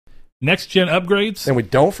next gen upgrades. And we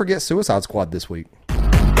don't forget Suicide Squad this week.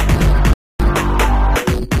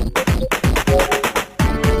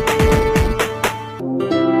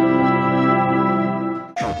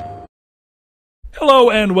 Hello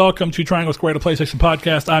and welcome to Triangle Square, the PlayStation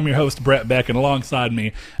Podcast. I'm your host, Brett Beck, and alongside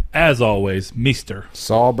me, as always, Meester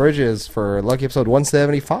Saul Bridges for Lucky Episode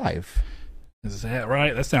 175. Is that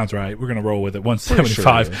right? That sounds right. We're going to roll with it.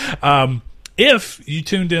 175. Sure if you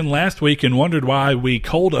tuned in last week and wondered why we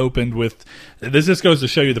cold opened with... This just goes to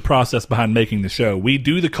show you the process behind making the show. We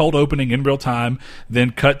do the cold opening in real time,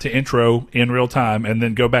 then cut to intro in real time, and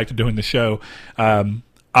then go back to doing the show.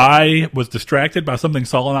 I was distracted by something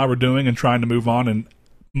Saul and I were doing and trying to move on, and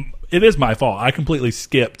it is my fault. I completely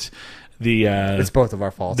skipped the... it's both of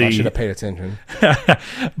our faults. I should have paid attention.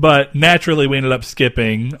 But naturally, we ended up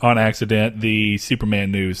skipping, on accident, the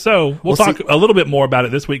Superman news. So we'll talk a little bit more about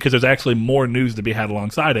it this week because there's actually more news to be had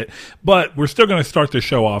alongside it. But we're still going to start the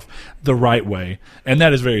show off the right way, and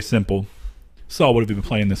that is very simple. Saul, what have you been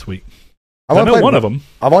playing this week? I know one of them.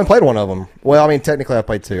 I've only played one of them. Well, I mean, technically I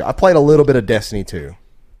played two. I played a little bit of Destiny 2.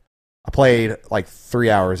 I played like 4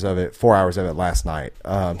 hours of it last night.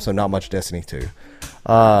 So not much Destiny 2.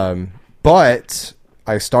 But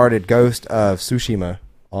I started Ghost of Tsushima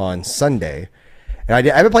on Sunday. And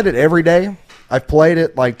I haven't played it every day. I've played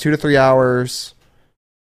it like 2 to 3 hours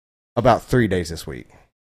about 3 days this week.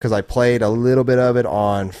 Because I played a little bit of it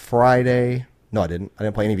on Friday. No, I didn't. I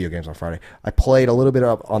didn't play any video games on Friday. I played a little bit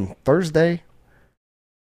of on Thursday,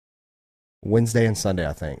 Wednesday, and Sunday,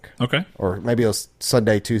 I think. Okay. Or maybe it was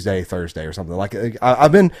Sunday, Tuesday, Thursday, or something. Like I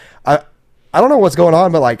don't know what's going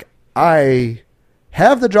on, but like I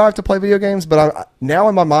have the drive to play video games, but now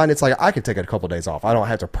in my mind, it's like I could take a couple of days off. I don't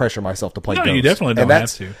have to pressure myself to play. No, Ghost. You definitely don't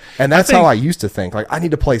have to. And that's how I used to think. Like I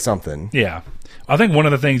need to play something. Yeah. I think one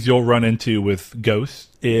of the things you'll run into with Ghost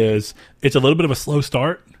is it's a little bit of a slow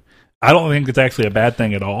start. I don't think it's actually a bad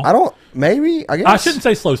thing at all. I guess. I shouldn't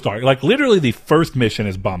say slow start. Like, literally, the first mission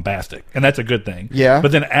is bombastic, and that's a good thing. Yeah.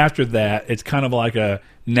 But then after that, it's kind of like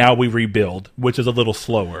now we rebuild, which is a little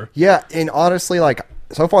slower. Yeah, and honestly, like,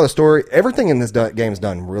 so far the story, everything in this game is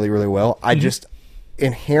done really, really well. I just,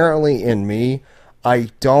 inherently in me, I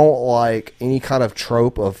don't like any kind of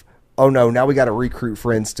trope of, oh no, now we got to recruit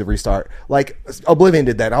friends to restart. Like, Oblivion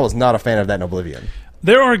did that, and I was not a fan of that in Oblivion.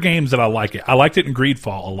 There are games that I like it. I liked it in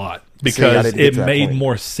Greedfall a lot because it made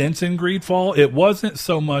more sense in Greedfall. It wasn't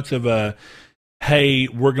so much of a, hey,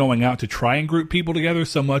 we're going out to try and group people together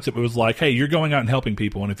so much. It was like, hey, you're going out and helping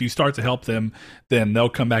people. And if you start to help them, then they'll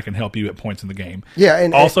come back and help you at points in the game. Yeah.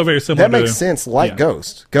 And also very similar that makes sense. Like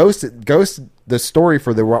Ghost, the story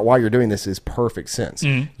for why you're doing this is perfect sense.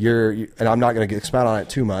 Mm-hmm. And I'm not going to expound on it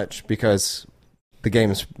too much because the game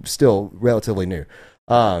is still relatively new.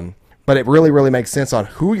 But it really, really makes sense on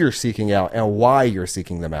who you're seeking out and why you're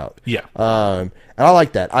seeking them out. Yeah. And I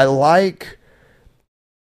like that. I like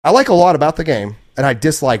a lot about the game, and I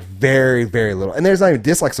dislike very, very little. And there's not even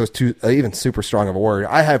dislikes those two, even super strong of a word.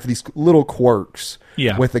 I have these little quirks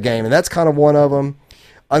with the game, and that's kind of one of them.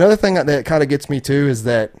 Another thing that kind of gets me too is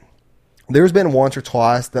that there's been once or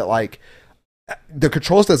twice that like the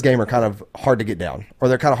controls to this game are kind of hard to get down, or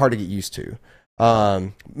they're kind of hard to get used to.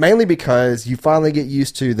 Mainly because you finally get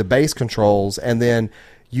used to the base controls and then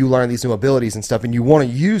you learn these new abilities and stuff and you want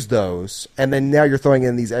to use those. And then now you're throwing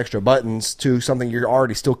in these extra buttons to something you're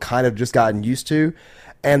already still kind of just gotten used to.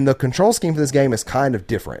 And the control scheme for this game is kind of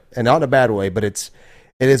different, and not in a bad way, but it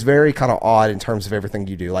is very kind of odd in terms of everything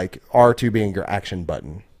you do, like R2 being your action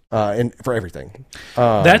button. And for everything.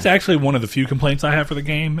 That's actually one of the few complaints I have for the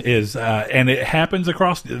game is, and it happens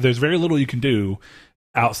across, there's very little you can do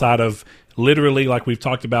outside of literally, like we've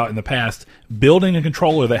talked about in the past, building a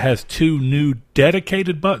controller that has two new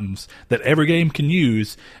dedicated buttons that every game can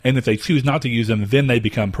use, and if they choose not to use them, then they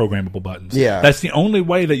become programmable buttons. Yeah. That's the only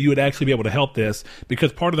way that you would actually be able to help this,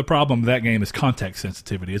 because part of the problem with that game is context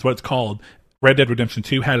sensitivity, is what it's called. Red Dead Redemption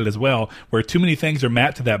 2 had it as well, where too many things are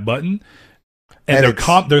mapped to that button, and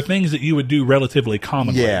they're things that you would do relatively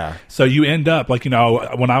commonly. Yeah. So you end up, like, when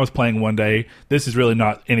I was playing one day, this is really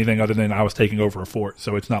not anything other than I was taking over a fort,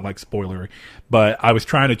 so it's not like spoilery. But I was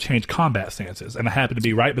trying to change combat stances, and I happened to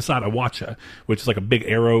be right beside a Watcha, which is like a big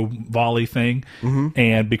arrow volley thing. Mm-hmm.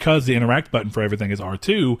 And because the interact button for everything is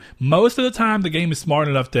R2, most of the time the game is smart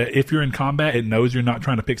enough that if you're in combat, it knows you're not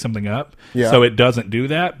trying to pick something up. Yeah. So it doesn't do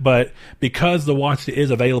that. But because the Watcha is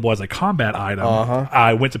available as a combat item,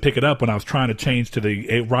 I went to pick it up when I was trying to change to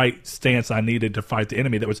the right stance I needed to fight the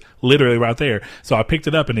enemy that was literally right there. So I picked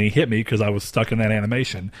it up and he hit me because I was stuck in that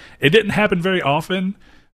animation. It didn't happen very often,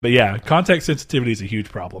 but yeah, context sensitivity is a huge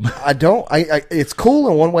problem. It's cool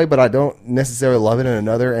in one way, but I don't necessarily love it in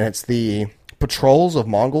another, and it's the patrols of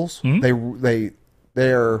Mongols.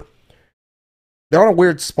 They're on a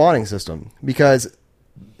weird spawning system because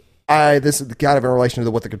this is kind of in relation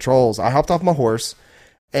to with the controls. I hopped off my horse,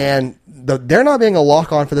 and there not being a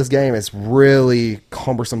lock on for this game is really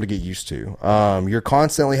cumbersome to get used to. You're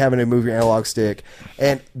constantly having to move your analog stick,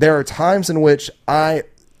 and there are times in which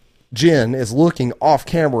Jin is looking off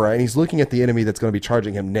camera and he's looking at the enemy that's going to be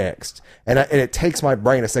charging him next. And it takes my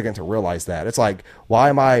brain a second to realize that. It's like,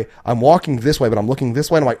 I'm walking this way, but I'm looking this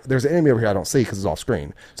way. And I'm like, there's an enemy over here I don't see because it's off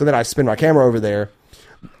screen. So then I spin my camera over there.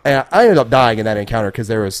 And I ended up dying in that encounter because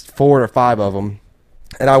there was 4 or 5 of them.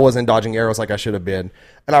 And I wasn't dodging arrows like I should have been.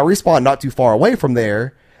 And I respawned not too far away from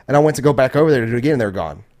there. And I went to go back over there to do it again, and they're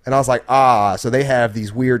gone. And I was like, so they have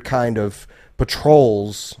these weird kind of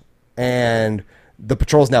patrols, and the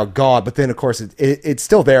patrol's now gone, but then of course it's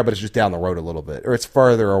still there, but it's just down the road a little bit, or it's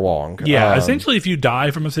further along. Yeah, essentially, if you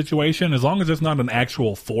die from a situation, as long as it's not an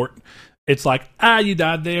actual fort, it's like, you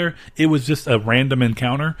died there. It was just a random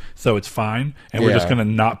encounter, so it's fine, and we're just going to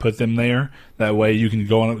not put them there. That way you can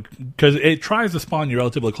go on, because it tries to spawn you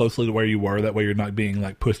relatively closely to where you were. That way you're not being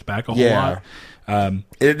like pushed back a whole lot.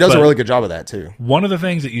 It does a really good job of that too. One of the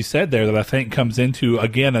things that you said there that I think comes into,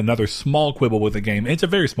 again, another small quibble with the game. It's a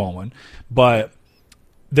very small one, but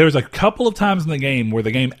there's a couple of times in the game where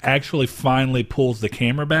the game actually finally pulls the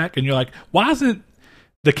camera back, and you're like, why isn't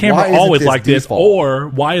the camera always like this? Or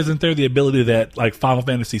why isn't there the ability that like Final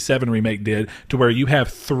Fantasy VII Remake did to where you have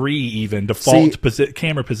 3 even default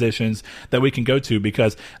camera positions that we can go to?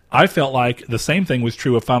 Because I felt like the same thing was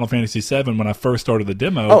true of Final Fantasy VII when I first started the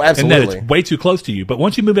demo. Oh, absolutely. And that it's way too close to you. But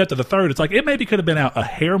once you move out to the 3rd, it's like it maybe could have been out a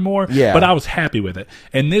hair more, but I was happy with it.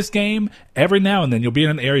 In this game, every now and then you'll be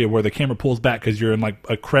in an area where the camera pulls back because you're in like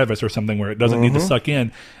a crevice or something where it doesn't need to suck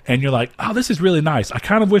in, and you're like, this is really nice. I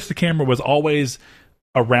kind of wish the camera was always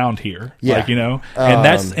around here, like, you know,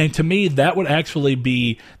 and to me that would actually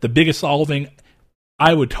be the biggest solving.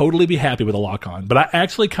 I would totally be happy with a lock on, but I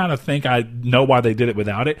actually kind of think I know why they did it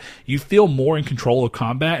without it. You feel more in control of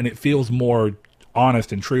combat, and it feels more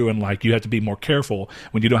honest and true, and like you have to be more careful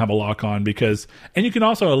when you don't have a lock on, because, and you can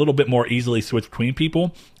also a little bit more easily switch between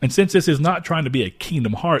people. And since this is not trying to be a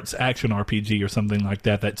Kingdom Hearts action RPG or something like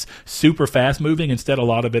that that's super fast moving, instead a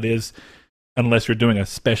lot of it is, unless you're doing a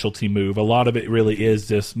specialty move, a lot of it really is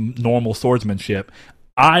just normal swordsmanship.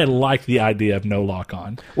 I like the idea of no lock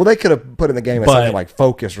on. Well, they could have put in the game something like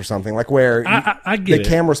focus or something, like where I get the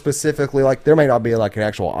camera specifically, like there may not be like an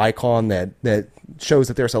actual icon that shows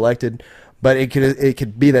that they're selected, but it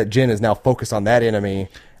could be that Jin is now focused on that enemy.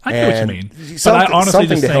 I get what you mean. But I honestly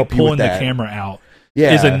just think pulling the camera out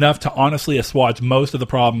is enough to honestly assuage most of the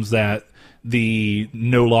problems that the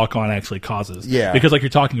no lock on actually causes. Yeah. Because like you're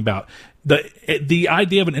talking about, the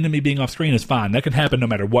idea of an enemy being off screen is fine. That can happen no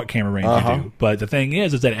matter what camera range you do. But the thing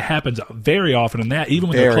is that it happens very often in that, even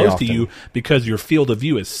when they're close to you, because your field of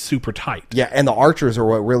view is super tight. Yeah, and the archers are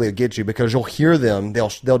what really get you, because you'll hear them. They'll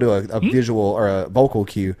do a visual or a vocal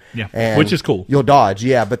cue. Yeah, and which is cool. You'll dodge,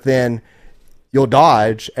 but then you'll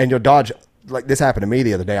dodge, like this happened to me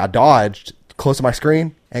the other day. I dodged close to my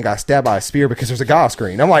screen and got stabbed by a spear because there's a guy off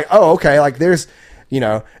screen. I'm like, oh, okay, like there's... You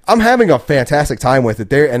know, I'm having a fantastic time with it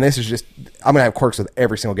there, and this is just, I'm going to have quirks with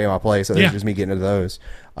every single game I play, so this is just me getting into those.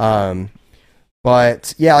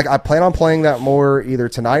 But, yeah, like I plan on playing that more either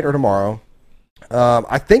tonight or tomorrow.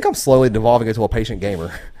 I think I'm slowly devolving into a patient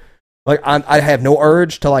gamer. Like, I have no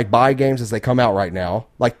urge to, like, buy games as they come out right now.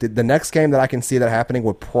 Like, the next game that I can see that happening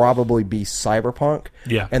would probably be Cyberpunk.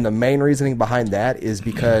 Yeah. And the main reasoning behind that is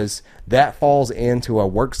because that falls into a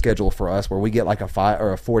work schedule for us where we get, like, a 5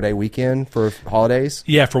 or a 4-day weekend for holidays.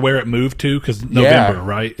 Yeah, for where it moved to, because November,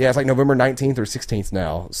 right? Yeah, it's like November 19th or 16th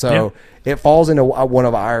now. So it falls into one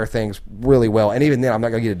of our things really well. And even then, I'm not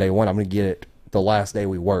going to get it day one. I'm going to get it the last day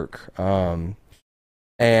we work.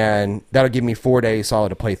 And that'll give me 4 days solid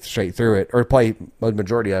to play straight through it, or play the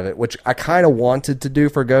majority of it, which I kind of wanted to do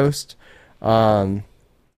for Ghost. I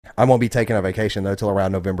won't be taking a vacation though till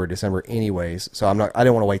around November, December, anyways. So I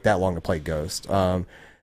didn't want to wait that long to play Ghost.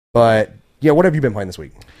 But yeah, what have you been playing this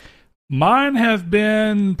week? Mine have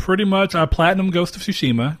been pretty much, I platinum Ghost of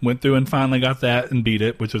Tsushima, went through and finally got that and beat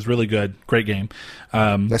it, which was really good. Great game.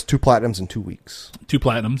 That's 2 platinums in 2 weeks. 2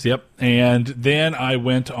 platinums, yep. And then I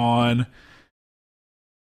went on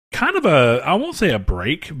kind of I won't say a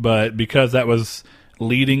break, but because that was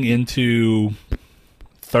leading into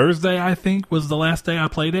Thursday, I think, was the last day I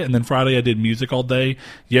played it. And then Friday, I did music all day.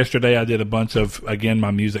 Yesterday, I did a bunch of, again,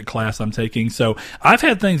 my music class I'm taking. So I've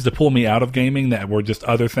had things to pull me out of gaming that were just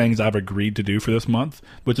other things I've agreed to do for this month,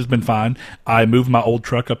 which has been fine. I moved my old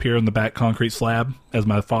truck up here in the back concrete slab as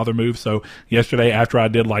my father moved. So yesterday, after I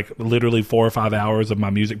did like literally 4 or 5 hours of my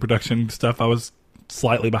music production stuff I was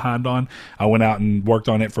slightly behind on, I went out and worked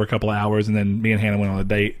on it for a couple of hours, and then me and Hannah went on a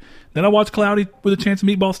date. Then I watched Cloudy with a Chance of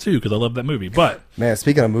Meatballs too, because I love that movie. But man,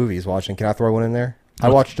 speaking of movies, can I throw one in there? I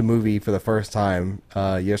watched a movie for the first time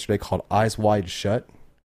yesterday called Eyes Wide Shut.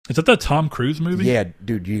 Is that the Tom Cruise movie? Yeah,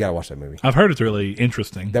 dude, you gotta watch that movie. I've heard it's really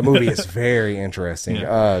interesting. That movie is very interesting.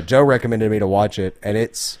 Yeah. Joe recommended me to watch it, and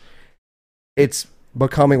it's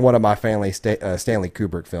becoming one of my Stanley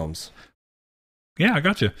Kubrick films. Yeah, I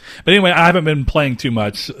got you. But anyway, I haven't been playing too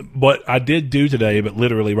much. What I did do today, but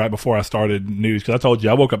literally right before I started news, because I told you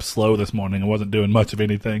I woke up slow this morning and wasn't doing much of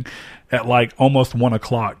anything. At like almost 1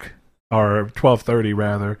 o'clock, or 12:30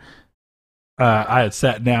 rather, I had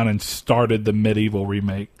sat down and started the Medieval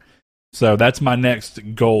remake. So that's my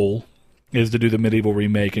next goal, is to do the Medieval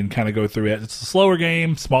remake and kind of go through it. It's a slower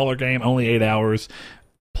game, smaller game, only 8 hours.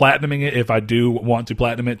 Platinuming it, if I do want to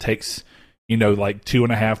platinum it, takes like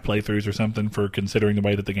 2.5 playthroughs or something, for considering the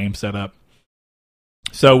way that the game's set up.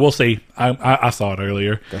 So we'll see. I saw it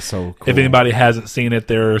earlier. That's so cool. If anybody hasn't seen it,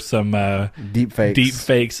 there are some deep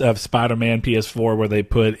fakes of Spider-Man PS4 where they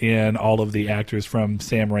put in all of the actors from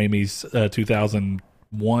Sam Raimi's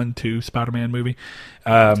 2001-2 Spider-Man movie.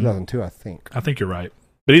 2002, I think. I think you're right.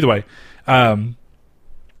 But either way, yeah,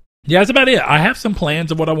 that's about it. I have some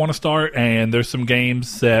plans of what I want to start, and there's some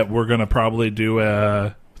games that we're going to probably do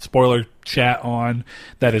a spoiler chat on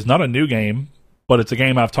that is not a new game, but it's a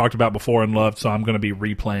game I've talked about before and loved, so I'm going to be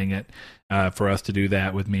replaying it for us to do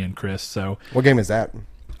that with me and Chris. So, what game is that?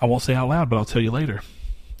 I won't say out loud, but I'll tell you later.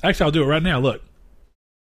 Actually, I'll do it right now. Look.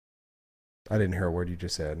 I didn't hear a word you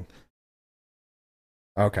just said.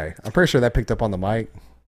 Okay. I'm pretty sure that picked up on the mic.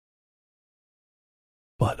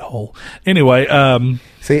 Butthole. Anyway.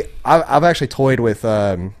 See, I've actually toyed with,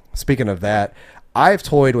 speaking of that, I've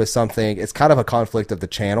toyed with something. It's kind of a conflict of the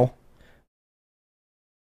channel.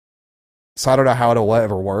 So I don't know how it'll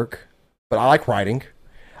ever work, but I like writing.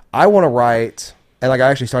 I want to write, and like I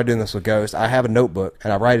actually started doing this with Ghost. I have a notebook,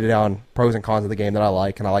 and I write down pros and cons of the game that I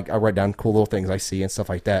like, and I write down cool little things I see and stuff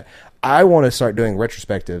like that. I want to start doing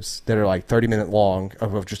retrospectives that are like 30-minute long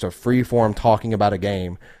of just a free form talking about a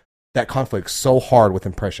game. That conflicts so hard with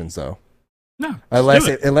impressions, though. No,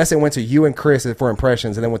 unless it went to you and Chris for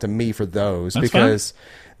impressions, and then went to me for those. That's because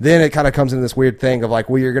then it kind of comes into this weird thing of like,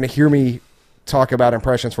 well, you're going to hear me talk about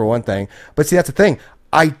impressions for one thing, but see, that's the thing.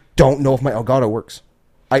 I don't know if my Elgato works.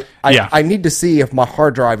 I need to see if my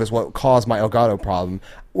hard drive is what caused my Elgato problem,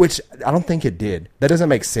 which I don't think it did. That doesn't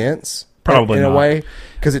make sense. Probably in not. A way,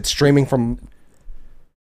 because it's streaming from.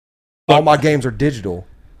 All my games are digital.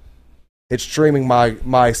 It's streaming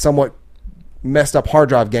my somewhat messed up hard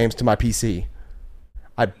drive games to my PC.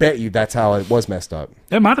 I bet you that's how it was messed up.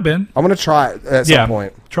 It might have been. I'm going to try it at some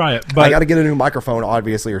point. Try it. But I got to get a new microphone,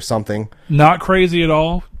 obviously, or something. Not crazy at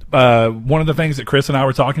all. One of the things that Chris and I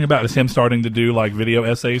were talking about is him starting to do like video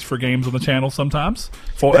essays for games on the channel sometimes.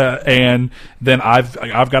 And then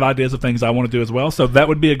I've got ideas of things I want to do as well. So that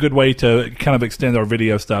would be a good way to kind of extend our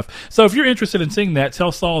video stuff. So if you're interested in seeing that,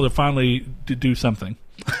 tell Saul to finally do something.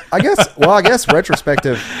 I guess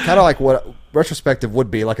retrospective, kind of like what retrospective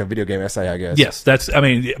would be, like a video game essay, I guess. Yes,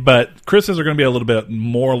 but Chris's are going to be a little bit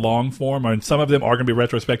more long form. I mean, some of them are going to be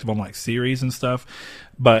retrospective on like series and stuff.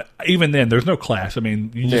 But even then, there's no clash. I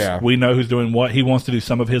mean, we know who's doing what. He wants to do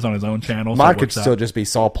some of his on his own channel. Mine could still just be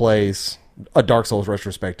Saul plays a Dark Souls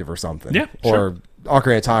retrospective or something. Yeah, or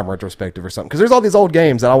Ocarina of Time retrospective or something. Because there's all these old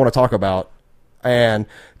games that I want to talk about. And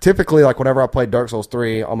typically, like whenever I played Dark Souls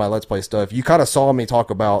 3 on my Let's Play stuff, you kind of saw me talk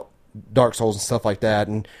about Dark Souls and stuff like that,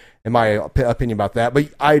 and my opinion about that. But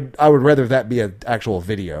I would rather that be an actual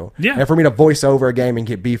video. Yeah. And for me to voice over a game and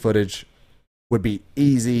get B footage would be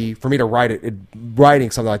easy. For me to write it, writing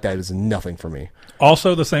something like that is nothing for me.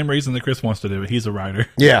 Also, the same reason that Chris wants to do it. He's a writer.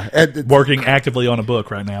 Yeah. Working actively on a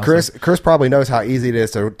book right now. Chris probably knows how easy it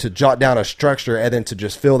is to jot down a structure and then to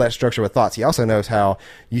just fill that structure with thoughts. He also knows how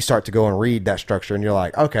you start to go and read that structure and you're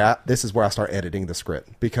like, okay, this is where I start editing the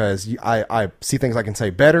script because I see things I can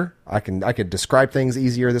say better. I can describe things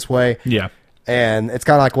easier this way. Yeah. And it's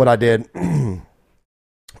kind of like what I did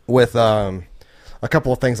with a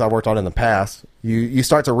couple of things I worked on in the past. You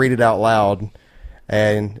start to read it out loud.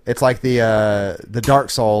 And it's like the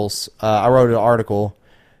Dark Souls. I wrote an article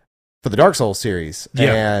for the Dark Souls series,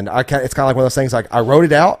 and it's kind of like one of those things. Like I wrote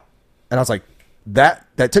it out, and I was like, that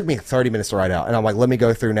that took me 30 minutes to write out. And I'm like, let me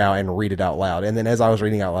go through now and read it out loud. And then as I was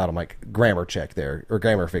reading out loud, I'm like, grammar check there or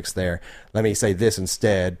grammar fix there. Let me say this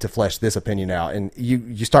instead to flesh this opinion out. And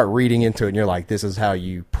you start reading into it and you're like, this is how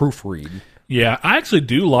you proofread. Yeah, I actually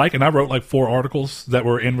do like, and I wrote like 4 articles that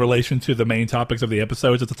were in relation to the main topics of the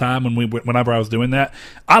episodes at the time whenever I was doing that.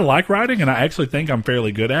 I like writing, and I actually think I'm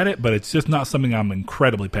fairly good at it, but it's just not something I'm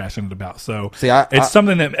incredibly passionate about. So it's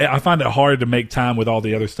something that I find it hard to make time with all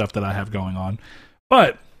the other stuff that I have going on.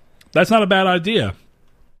 But that's not a bad idea.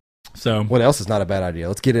 So what else is not a bad idea?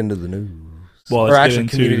 Let's get into the news. Well, let's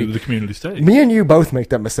get into the community stage. Me and you both make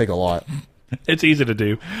that mistake a lot. It's easy to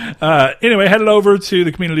do. Anyway, headed over to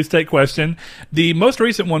the community state question. The most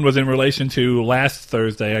recent one was in relation to last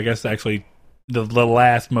Thursday, I guess actually the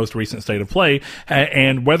last most recent state of play,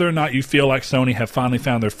 and whether or not you feel like Sony have finally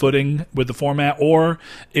found their footing with the format, or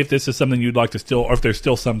if this is something you'd like to still, or if there's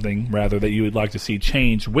still something rather that you would like to see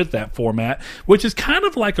change with that format, which is kind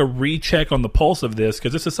of like a recheck on the pulse of this,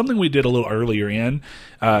 because this is something we did a little earlier in.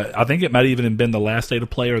 I think it might even have been the last state of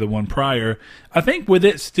play or the one prior. I think with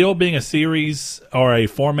it still being a series or a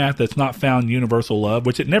format that's not found universal love,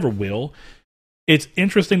 which it never will, it's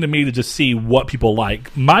interesting to me to just see what people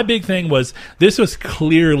like. My big thing was this was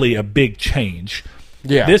clearly a big change.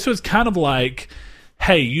 Yeah. This was kind of like,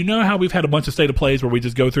 hey, you know how we've had a bunch of state of plays where we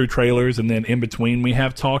just go through trailers and then in between we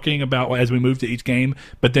have talking about as we move to each game,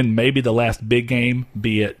 but then maybe the last big game,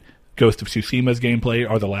 be it Ghost of Tsushima's gameplay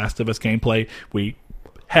or The Last of Us gameplay, we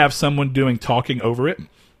have someone doing talking over it.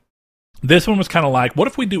 This one was kind of like, what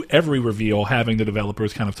if we do every reveal having the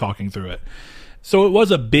developers kind of talking through it? So it was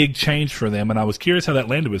a big change for them, and I was curious how that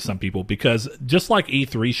landed with some people, because just like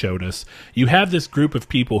E3 showed us, you have this group of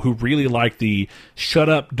people who really like the shut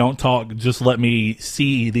up, don't talk, just let me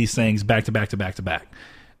see these things back to back to back to back.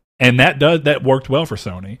 And that worked well for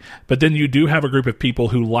Sony. But then you do have a group of people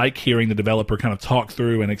who like hearing the developer kind of talk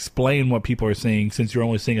through and explain what people are seeing, since you're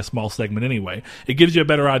only seeing a small segment anyway. It gives you a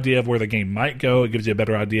better idea of where the game might go. It gives you a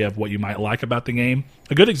better idea of what you might like about the game.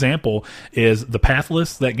 A good example is The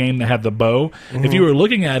Pathless, that game that had the bow. Mm-hmm. If you were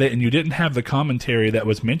looking at it and you didn't have the commentary that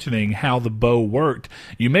was mentioning how the bow worked,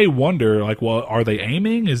 you may wonder, like, well, are they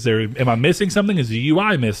aiming? Am I missing something? Is the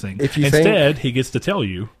UI missing? Instead, he gets to tell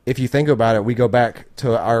you. If you think about it, we go back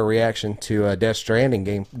to our reaction to Death Stranding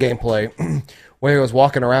gameplay, where he was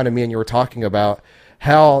walking around and me and you were talking about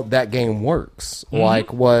how that game works. Mm-hmm.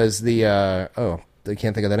 Like, was the I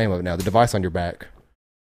can't think of the name of it now. The device on your back.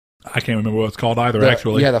 I can't remember what it's called either,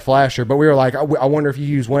 actually. Yeah, the flasher. But we were like, I wonder if you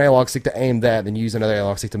use one analog stick to aim that, then you use another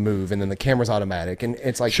analog stick to move, and then the camera's automatic. And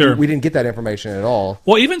it's like, sure, we didn't get that information at all.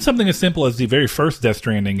 Well, even something as simple as the very first Death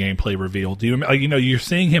Stranding gameplay reveal. You're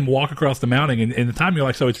seeing him walk across the mountain, and in the time you're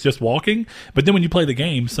like, so it's just walking? But then when you play the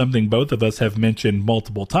game, something both of us have mentioned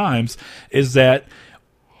multiple times is that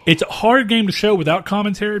it's a hard game to show without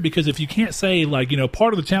commentary, because if you can't say, like,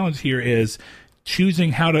 part of the challenge here is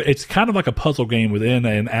choosing how to, it's kind of like a puzzle game within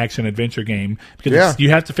an action adventure game, because you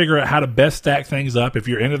have to figure out how to best stack things up. If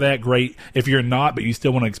you're into that, great. If you're not, but you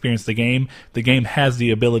still want to experience the game has the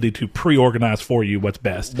ability to pre-organize for you what's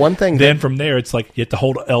best. One thing then from there, it's like you have to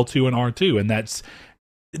hold L2 and R2, and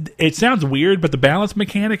it sounds weird, but the balance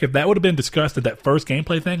mechanic, if that would have been discussed at that first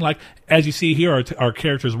gameplay thing, like as you see here, our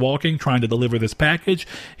character's walking, trying to deliver this package.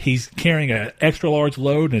 He's carrying an extra large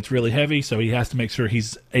load, and it's really heavy, so he has to make sure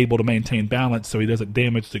he's able to maintain balance so he doesn't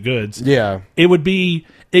damage the goods. Yeah.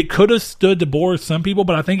 It could have stood to bore some people,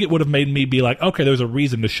 but I think it would have made me be like, okay, there's a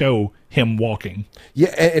reason to show him walking.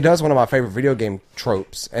 Yeah, it does one of my favorite video game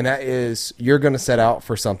tropes, and that is, you're going to set out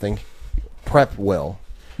for something, prep well.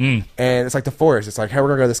 And it's like the forest. It's like, hey, we're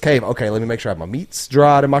going to go to this cave. Okay, let me make sure I have my meats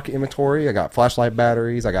dried in my inventory. I got flashlight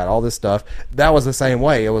batteries. I got all this stuff. That was the same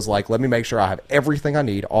way. It was like, let me make sure I have everything I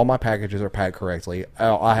need. All my packages are packed correctly.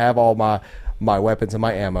 I have all my weapons and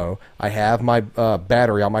my ammo. I have my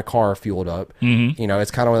battery on my car fueled up. Mm-hmm. It's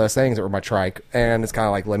kind of one of those things, or my trike. And it's kind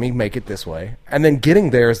of like, let me make it this way. And then getting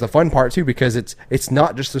there is the fun part, too, because it's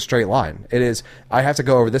not just a straight line. It is, I have to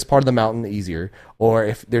go over this part of the mountain easier. Or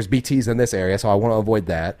if there's BTs in this area, so I want to avoid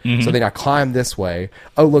that. Mm-hmm. So then I climb this way.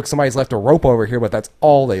 Oh, look, somebody's left a rope over here, but that's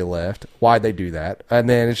all they left. Why'd they do that? And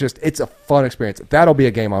then it's a fun experience. That'll be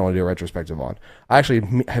a game I want to do a retrospective on. I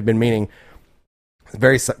actually have been meaning,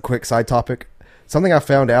 very quick side topic. Something I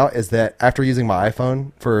found out is that after using my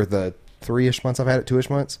iPhone for the 3-ish months I've had it,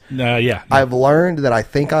 2-ish months, I've learned that I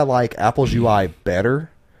think I like Apple's UI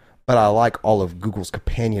better, but I like all of Google's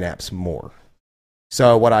companion apps more.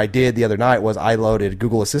 So what I did the other night was I loaded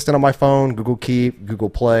Google Assistant on my phone, Google Keep, Google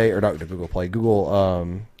Play, or not Google Play,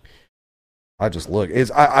 Google, I just looked.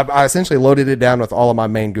 I essentially loaded it down with all of my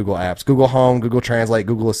main Google apps. Google Home, Google Translate,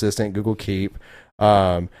 Google Assistant, Google Keep,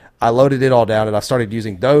 I loaded it all down, and I started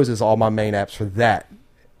using those as all my main apps for that,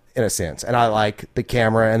 in a sense. And I like the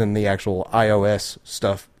camera and then the actual iOS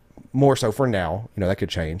stuff more so for now. That could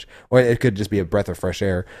change, or it could just be a breath of fresh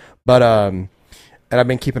air. But and I've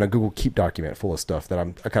been keeping a Google Keep document full of stuff that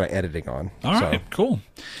I'm kind of editing on. All right, cool.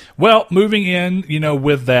 Well, moving in,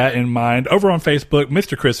 with that in mind, over on Facebook,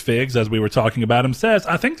 Mr. Chris Figs, as we were talking about him, says,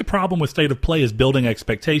 I think the problem with State of Play is building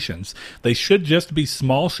expectations. They should just be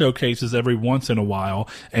small showcases every once in a while,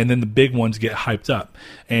 and then the big ones get hyped up.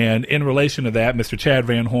 And in relation to that, Mr. Chad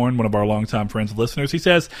Van Horn, one of our longtime friends and listeners, he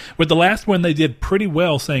says, with the last one, they did pretty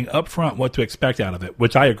well saying upfront what to expect out of it,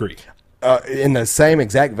 which I agree. In the same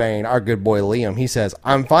exact vein, our good boy Liam, he says,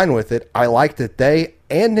 I'm fine with it. I like that they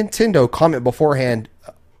and Nintendo comment beforehand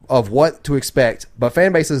of what to expect, but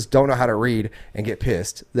fan bases don't know how to read and get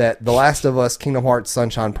pissed that The Last of Us Kingdom Hearts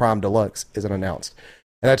Sunshine Prime Deluxe isn't announced.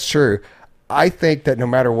 And that's true. I think that no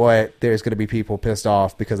matter what, there's going to be people pissed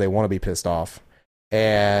off because they want to be pissed off.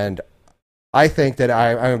 And I think that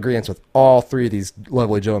I'm in agreement with all three of these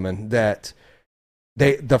lovely gentlemen that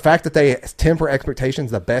the fact that they temper expectations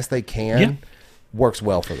the best they can works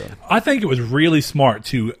well for them. I think it was really smart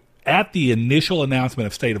to, at the initial announcement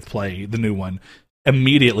of State of Play, the new one,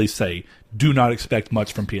 immediately say, do not expect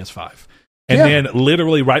much from PS5. And then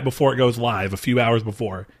literally right before it goes live, a few hours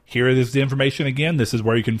before, here is the information again. This is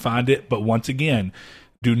where you can find it. But once again,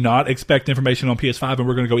 do not expect information on PS5, and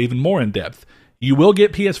we're going to go even more in depth. You will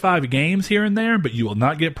get PS5 games here and there, but you will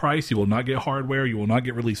not get price, you will not get hardware, you will not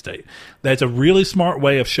get release date. That's a really smart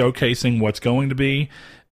way of showcasing what's going to be.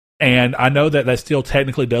 And I know that still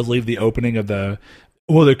technically does leave the opening of there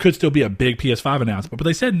could still be a big PS5 announcement, but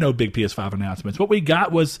they said no big PS5 announcements. What we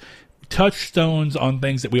got was touchstones on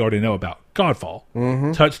things that we already know about. Godfall.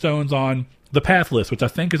 Touchstones on The Pathless, which I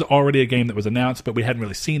think is already a game that was announced, but we hadn't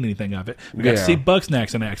really seen anything of it. We got to see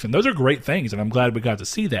Bugsnax in action. Those are great things, and I'm glad we got to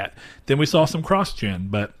see that. Then we saw some cross-gen,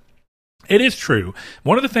 but it is true.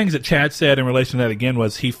 One of the things that Chad said in relation to that again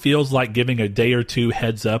was he feels like giving a day or two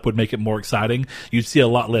heads up would make it more exciting. You'd see a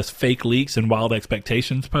lot less fake leaks and wild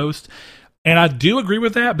expectations post. And I do agree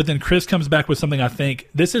with that, but then Chris comes back with something I think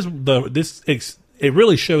it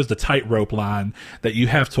really shows the tightrope line that you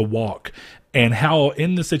have to walk. And how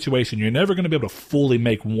in the situation, you're never going to be able to fully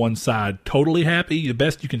make one side totally happy. The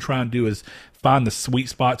best you can try and do is find the sweet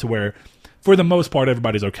spot to where, for the most part,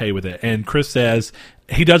 everybody's okay with it. And Chris says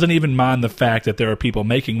he doesn't even mind the fact that there are people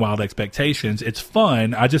making wild expectations. It's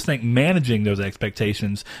fun. I just think managing those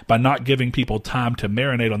expectations by not giving people time to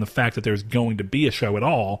marinate on the fact that there's going to be a show at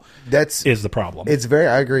all is the problem.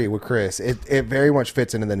 I agree with Chris. It very much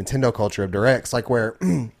fits into the Nintendo culture of Directs, like where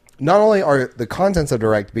not only are the contents of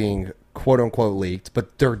Direct being quote-unquote leaked,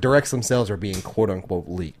 but their directs themselves are being quote-unquote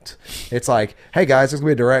leaked. It's like, hey guys, there's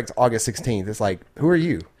going to be a direct August 16th. It's like, who are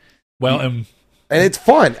you? Well, and it's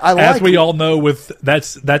fun. As we all know,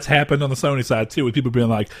 that's happened on the Sony side too, with people being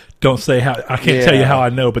like, don't say how, I can't tell you how I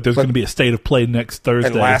know, but there's going to be a State of Play next Thursday.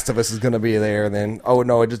 And Last of Us is going to be there, and then, oh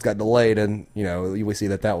no, it just got delayed, and we see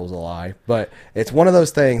that was a lie. But it's one of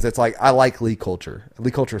those things that's like, I like leak culture.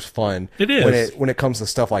 Leak culture is fun. It is. When it comes to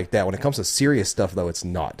stuff like that. When it comes to serious stuff, though, it's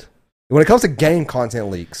not. When it comes to game content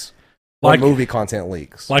leaks, or movie content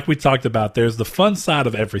leaks, like we talked about, there's the fun side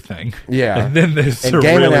of everything. Yeah, and then there's and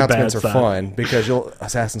game really announcements are side. Fun because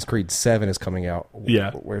Assassin's Creed 7 is coming out.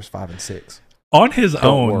 Yeah, where's 5 and 6? On his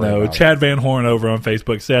own, though, Chad Van Horn over on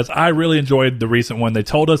Facebook says, I really enjoyed the recent one. They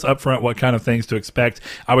told us up front what kind of things to expect.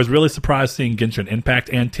 I was really surprised seeing Genshin Impact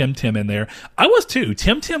and Tim in there. I was too.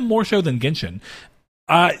 Tim more so than Genshin.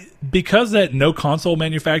 Because that no console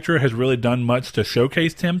manufacturer has really done much to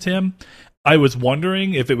showcase Tim, I was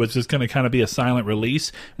wondering if it was just going to kind of be a silent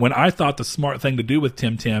release, when I thought the smart thing to do with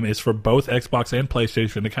Tim is for both Xbox and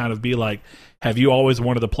PlayStation to kind of be like, have you always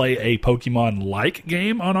wanted to play a Pokemon-like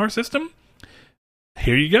game on our system?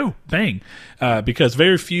 Here you go. Bang. Because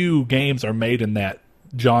very few games are made in that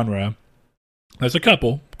genre. There's a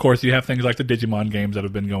couple. Of course, you have things like the Digimon games that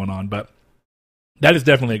have been going on, but that is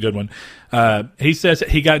definitely a good one. He says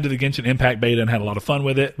he got into the Genshin Impact beta and had a lot of fun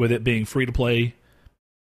with it being free to play.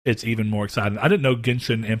 It's even more exciting. I didn't know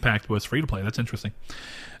Genshin Impact was free to play. That's interesting.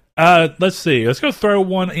 Let's see. Let's go throw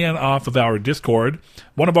one in off of our Discord.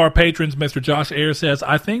 One of our patrons, Mr. Josh Ayers, says,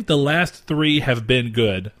 I think the last three have been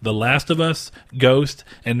good. The Last of Us, Ghost,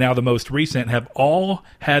 and now the most recent have all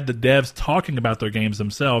had the devs talking about their games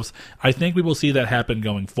themselves. I think we will see that happen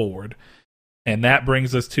going forward. And that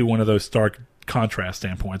brings us to one of those stark contrast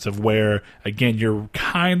standpoints of where, again, you're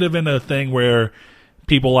kind of in a thing where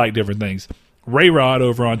people like different things. Ray Rod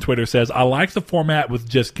over on Twitter says, I like the format with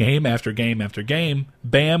just game after game after game.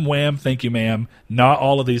 Bam, wham, thank you, ma'am. Not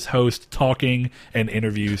all of these hosts talking and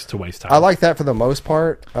interviews to waste time. I like that for the most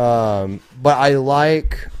part. But I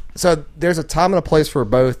like... So there's a time and a place for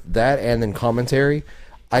both that and then commentary.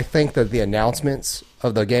 I think that the announcements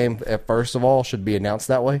of the game, first of all, should be announced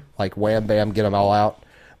that way. Like, wham, bam, get them all out.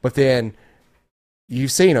 But then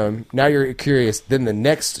you've seen them. Now you're curious. Then the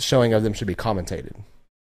next showing of them should be commentated.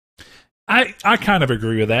 I kind of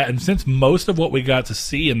agree with that. And since most of what we got to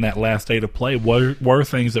see in that last State of Play were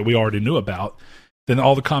things that we already knew about, then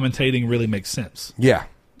all the commentating really makes sense. Yeah.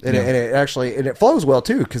 And it actually it flows well,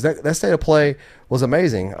 too, because that State of Play was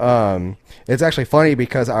amazing. It's actually funny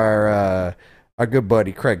because our good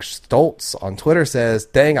buddy Craig Stoltz on Twitter says,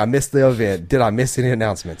 dang, I missed the event. Did I miss any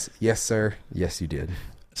announcements? Yes, sir. Yes, you did.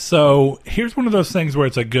 So here's one of those things where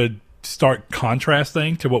it's a good stark contrast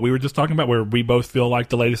thing to what we were just talking about, where we both feel like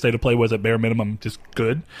the latest State of Play was at bare minimum just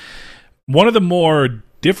good. One of the more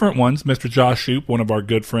different ones, Mr. Josh Shoup, one of our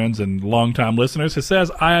good friends and longtime listeners, who says,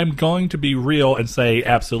 I am going to be real and say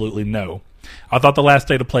absolutely no. I thought the last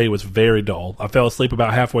State of Play was very dull. I fell asleep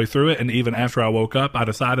about halfway through it, and even after I woke up, I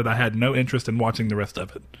decided I had no interest in watching the rest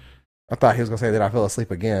of it. I thought he was going to say that I fell asleep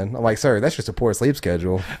again. I'm like, sir, that's just a poor sleep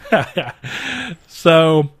schedule.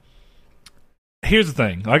 So here's the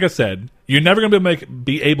thing. Like I said, you're never going to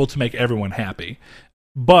be able to make everyone happy.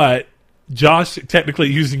 But Josh, technically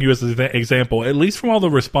using you as an example, at least from all the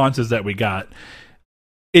responses that we got,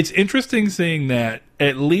 it's interesting seeing that,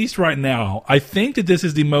 at least right now, I think that this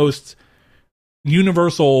is the most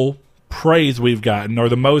universal praise we've gotten, or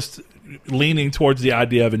the most leaning towards the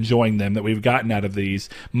idea of enjoying them that we've gotten out of these.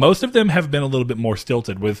 Most of them have been a little bit more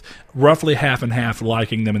stilted, with roughly half and half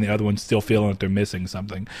liking them and the other ones still feeling that they're missing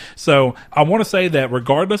something. So I want to say that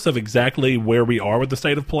regardless of exactly where we are with the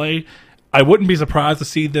State of Play, I wouldn't be surprised to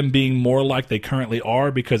see them being more like they currently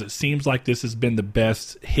are, because it seems like this has been the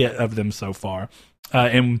best hit of them so far.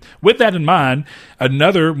 And with that in mind,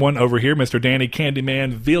 another one over here, Mr. Danny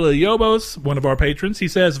Candyman Villalobos, one of our patrons, he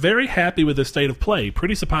says, very happy with the State of Play.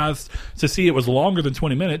 Pretty surprised to see it was longer than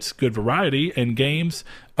 20 minutes. Good variety and games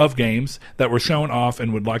that were shown off,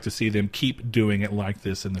 and would like to see them keep doing it like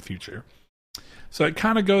this in the future. So it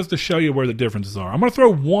kind of goes to show you where the differences are. I'm going to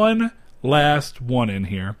throw one last one in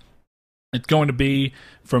here. It's going to be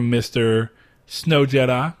from Mr. Snow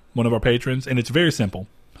Jedi, one of our patrons, and it's very simple.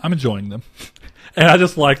 I'm enjoying them. And I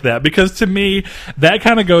just like that, because to me, that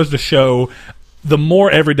kind of goes to show the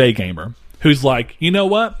more everyday gamer who's like, you know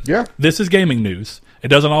what? Yeah. This is gaming news. It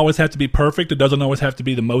doesn't always have to be perfect. It doesn't always have to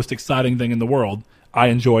be the most exciting thing in the world. I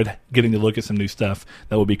enjoyed getting to look at some new stuff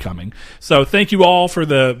that will be coming. So thank you all for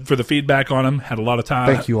the feedback on them. Had a lot of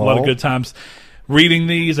time. Thank you all. A lot of good times reading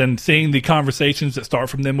these and seeing the conversations that start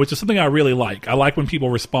from them, which is something I really like. I like when people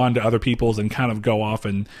respond to other people's and kind of go off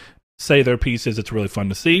and say their pieces. It's really fun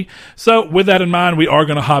to see. So with that in mind, we are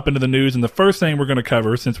going to hop into the news, and the first thing we're going to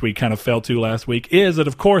cover, since we kind of fell to last week, is that,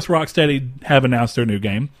 of course, Rocksteady have announced their new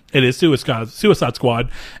game. It is Suicide Squad,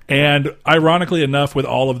 and ironically enough, with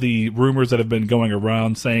all of the rumors that have been going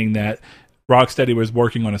around saying that Rocksteady was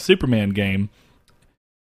working on a Superman game,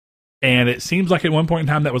 and it seems like at one point in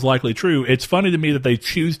time that was likely true, it's funny to me that they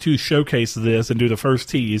choose to showcase this and do the first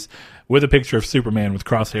tease with a picture of Superman with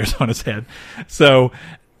crosshairs on his head. So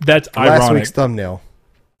that's ironic. Last week's thumbnail.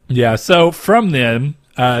 Yeah, so from then,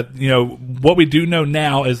 what we do know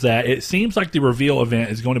now is that it seems like the reveal event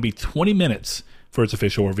is going to be 20 minutes for its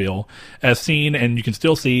official reveal, as seen, and you can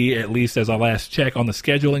still see, at least as I last check, on the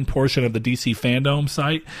scheduling portion of the DC Fandom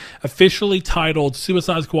site, officially titled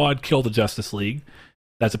Suicide Squad Kill the Justice League.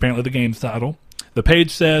 That's apparently the game's title. The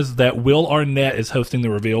page says that Will Arnett is hosting the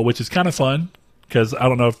reveal, which is kind of fun, because I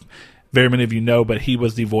don't know if very many of you know, but he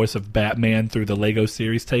was the voice of Batman through the Lego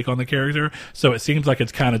series take on the character. So it seems like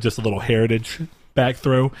it's kind of just a little heritage back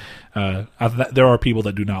throw. There are people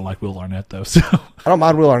that do not like Will Arnett, though. So I don't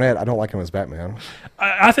mind Will Arnett. I don't like him as Batman.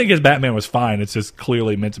 I think his Batman was fine. It's just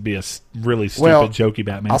clearly meant to be a really stupid, jokey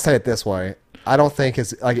Batman. I'll say it this way. I don't think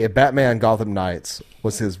if Batman Gotham Knights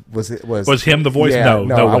was him the voice. Yeah,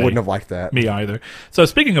 no I way. wouldn't have liked that. Me either. So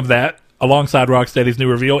speaking of that, alongside Rocksteady's new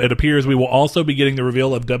reveal, it appears we will also be getting the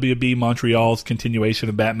reveal of WB Montreal's continuation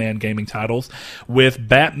of Batman gaming titles, with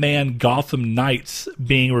Batman Gotham Knights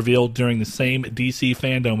being revealed during the same DC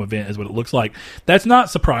Fandom event, is what it looks like. That's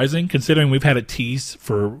not surprising, considering we've had it teased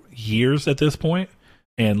for years at this point,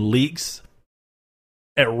 and leaks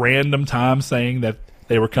at random times saying that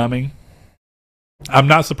they were coming. I'm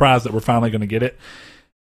not surprised that we're finally going to get it.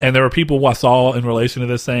 And there were people I saw in relation to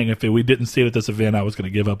this saying, if we didn't see it at this event, I was going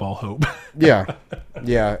to give up all hope. Yeah.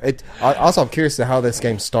 Also, I'm curious to how this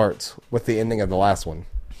game starts with the ending of the last one.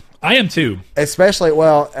 I am too. Especially,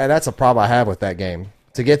 well, and that's a problem I have with that game.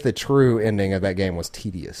 To get the true ending of that game was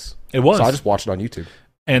tedious. It was. So I just watched it on YouTube.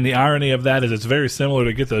 And the irony of that is it's very similar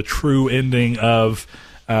to get the true ending of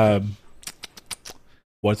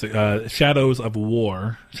Shadows of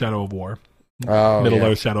War. Shadow of War. Oh,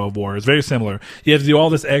 Middle-Earth Shadow of War. It's very similar. You have to do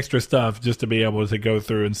all this extra stuff just to be able to go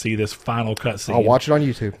through and see this final cutscene. I'll watch it on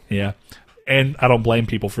YouTube. Yeah. And I don't blame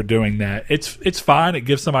people for doing that. It's fine. It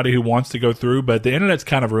gives somebody who wants to go through, but the internet's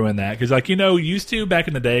kind of ruined that. Because, used to back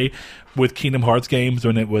in the day with Kingdom Hearts games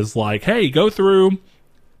when it was like, hey, go through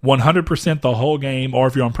 100% the whole game, or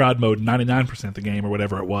if you're on proud mode, 99% the game, or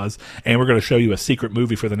whatever it was, and we're going to show you a secret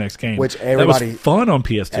movie for the next game. Which that was fun on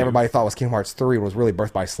PS2. Everybody thought was Kingdom Hearts 3 was really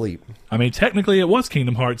Birth by Sleep. I mean, technically it was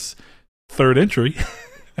Kingdom Hearts' third entry.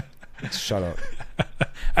 Shut up.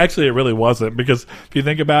 Actually, it really wasn't, because if you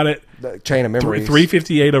think about it, The Chain of Memories.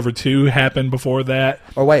 358 over 2 happened before that.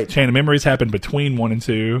 Oh, wait. Chain of Memories happened between 1 and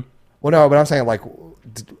 2. Well, no, but I'm saying, like,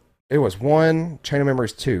 it was 1, Chain of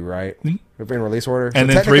Memories 2, right? In release order. And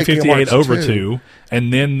so then 358 over 2, 2,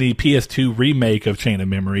 and then the PS2 remake of Chain of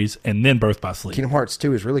Memories, and then Birth by Sleep. Kingdom Hearts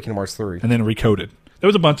 2 is really Kingdom Hearts 3. And then Recoded. There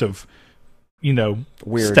was a bunch of,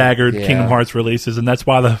 weird, staggered Kingdom Hearts releases, and that's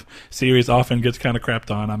why the series often gets kind of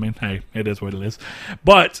crapped on. I mean, hey, it is what it is.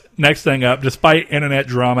 But next thing up, despite internet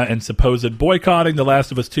drama and supposed boycotting, The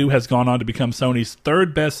Last of Us 2 has gone on to become Sony's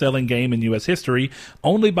third best-selling game in U.S. history,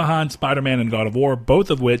 only behind Spider-Man and God of War,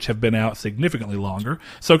 both of which have been out significantly longer.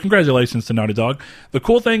 So congratulations to Naughty Dog. The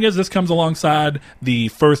cool thing is this comes alongside the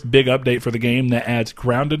first big update for the game that adds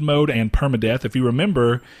grounded mode and permadeath. If you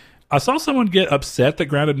remember, I saw someone get upset that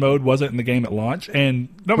grounded mode wasn't in the game at launch, and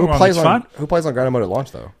Who plays on grounded mode at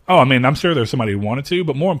launch, though? Oh, I mean, I'm sure there's somebody who wanted to,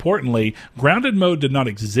 but more importantly, grounded mode did not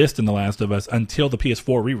exist in The Last of Us until the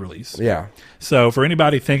PS4 re-release. Yeah. So for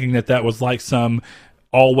anybody thinking that was like some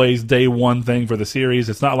always day one thing for the series,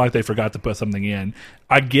 it's not like they forgot to put something in.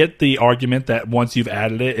 I get the argument that once you've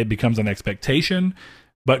added it, it becomes an expectation,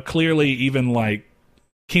 but clearly even like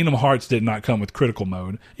Kingdom Hearts did not come with critical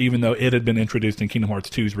mode, even though it had been introduced in Kingdom Hearts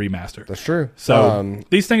 2's remaster. That's true. So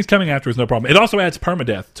these things coming after is no problem. It also adds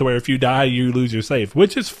permadeath to where if you die, you lose your save,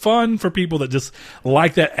 which is fun for people that just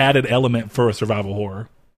like that added element for a survival horror.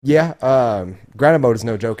 Yeah. Grounded mode is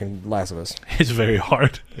no joke in Last of Us. It's very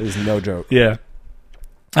hard. It is no joke. Yeah.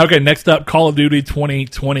 Okay, next up, Call of Duty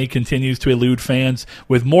 2020 continues to elude fans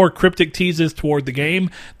with more cryptic teases toward the game.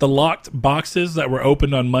 The locked boxes that were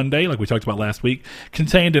opened on Monday, like we talked about last week,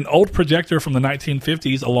 contained an old projector from the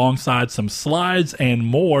 1950s alongside some slides and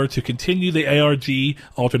more to continue the ARG,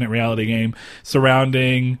 alternate reality game,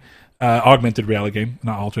 surrounding augmented reality game,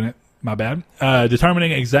 not alternate. My bad.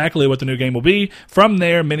 Determining exactly what the new game will be. From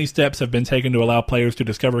there, many steps have been taken to allow players to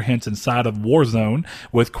discover hints inside of Warzone,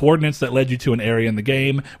 with coordinates that led you to an area in the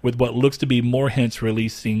game, with what looks to be more hints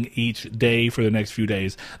releasing each day for the next few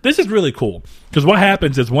days. This is really cool, because what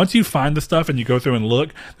happens is once you find the stuff and you go through and look,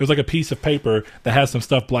 there's like a piece of paper that has some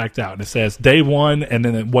stuff blacked out, and it says day 1, and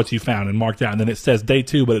then what you found and marked out, and then it says day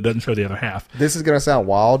 2, but it doesn't show the other half. This is going to sound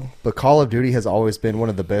wild, but Call of Duty has always been one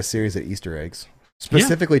of the best series at Easter eggs.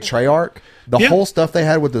 Specifically, Treyarch, the whole stuff they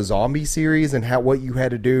had with the zombie series and what you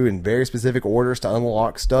had to do in very specific orders to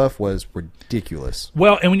unlock stuff was ridiculous.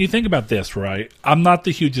 Well, and when you think about this, right, I'm not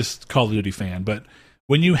the hugest Call of Duty fan, but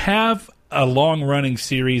when you have a long-running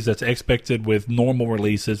series that's expected with normal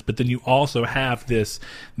releases, but then you also have this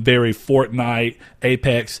very Fortnite,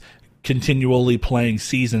 Apex, continually playing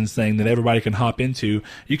seasons thing that everybody can hop into,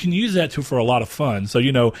 you can use that for a lot of fun. So,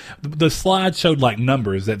 the slide showed like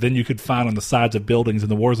numbers that then you could find on the sides of buildings in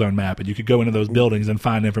the Warzone map, and you could go into those buildings and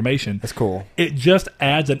find information. That's cool. It just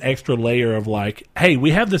adds an extra layer of like, hey, we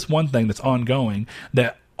have this one thing that's ongoing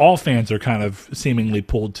that all fans are kind of seemingly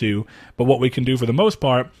pulled to, but what we can do for the most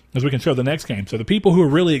part is we can show the next game. So the people who are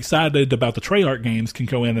really excited about the Treyarch games can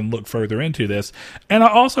go in and look further into this. And I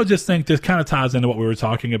also just think this kind of ties into what we were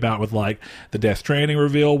talking about with like the Death Stranding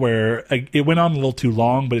reveal, where it went on a little too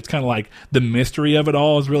long, but it's kind of like the mystery of it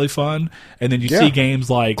all is really fun. And then you see games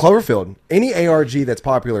like Cloverfield. Any ARG that's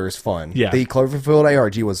popular is fun. Yeah. The Cloverfield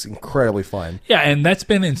ARG was incredibly fun. Yeah, and that's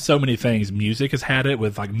been in so many things. Music has had it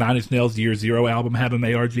with like Nine Inch Nails' Year Zero album had an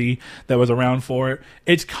ARG that was around for it.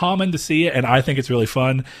 It's common to see it, and I think it's really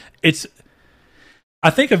fun. I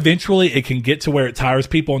think eventually it can get to where it tires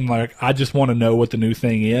people and like, I just want to know what the new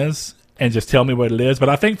thing is and just tell me what it is. But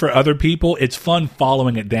I think for other people, it's fun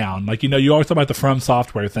following it down. Like, you always talk about the From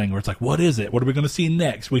Software thing where it's like, what is it? What are we going to see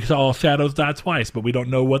next? We saw Shadows Die Twice, but we don't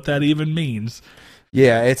know what that even means.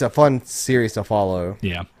 Yeah, it's a fun series to follow.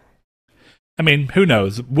 Yeah. I mean, who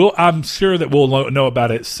knows? I'm sure that we'll know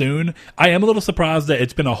about it soon. I am a little surprised that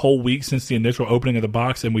it's been a whole week since the initial opening of the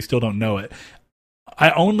box and we still don't know it.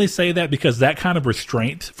 I only say that because that kind of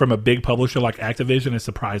restraint from a big publisher like Activision is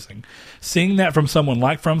surprising. Seeing that from someone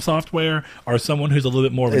like From Software or someone who's a little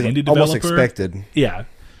bit more of an indie developer. Almost expected. Yeah.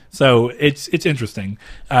 So it's interesting.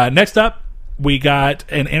 Next up, we got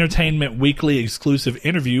an Entertainment Weekly exclusive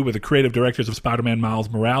interview with the creative directors of Spider-Man Miles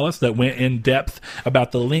Morales that went in depth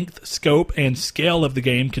about the length, scope, and scale of the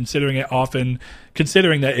game, considering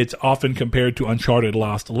that it's often compared to Uncharted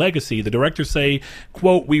Lost Legacy. The directors say,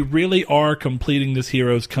 quote, "We really are completing this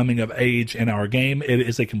hero's coming of age in our game. It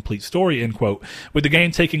is a complete story," end quote. With the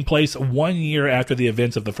game taking place 1 year after the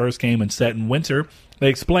events of the first game and set in winter, they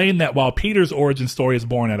explain that while Peter's origin story is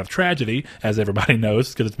born out of tragedy, as everybody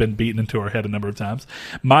knows because it's been beaten into our head a number of times,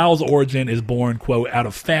 Miles' origin is born, quote, out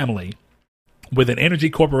of family, with an energy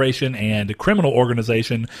corporation and criminal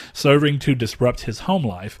organization serving to disrupt his home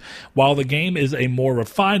life. While the game is a more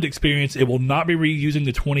refined experience, it will not be reusing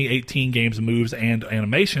the 2018 game's moves and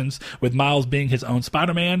animations. With Miles being his own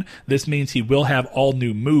Spider-Man, this means he will have all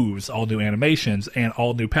new moves, all new animations, and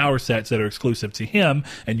all new power sets that are exclusive to him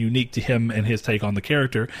and unique to him and his take on the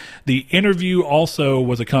character. The interview also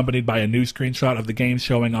was accompanied by a new screenshot of the game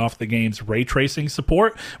showing off the game's ray tracing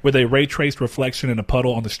support with a ray traced reflection in a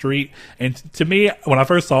puddle on the street. And to me, when I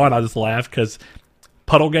first saw it, I just laughed because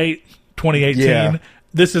Puddlegate 2018, Yeah.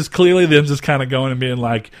 this is clearly them just kind of going and being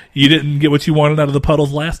like, you didn't get what you wanted out of the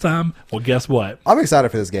puddles last time? Well, guess what? I'm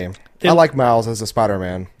excited for this game. I like Miles as a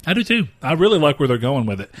Spider-Man. I do too. I really like where they're going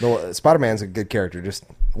with it. Spider-Man's a good character, just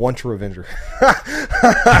one true Avenger.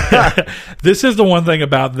 This is the one thing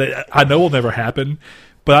about that I know will never happen.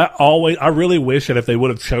 But I really wish that if they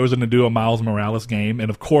would have chosen to do a Miles Morales game,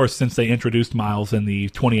 and of course, since they introduced Miles in the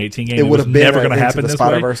 2018 game, It would have been never going to happen the this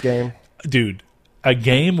Spider-Verse way. game. Dude, a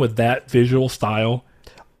game with that visual style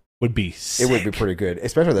would be sick. It would be pretty good,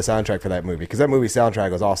 especially the soundtrack for that movie, because that movie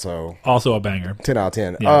soundtrack was also a banger. 10 out of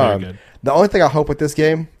 10. Yeah, very good. The only thing I hope with this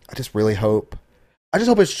game, I just hope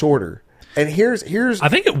it's shorter. And here's I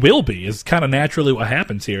think it will be. Is kind of naturally what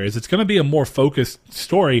happens here. Is it's going to be a more focused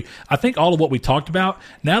story. I think all of what we talked about,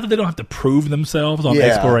 now that they don't have to prove themselves on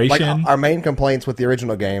exploration. Like our main complaints with the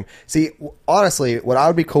original game. See, honestly, what I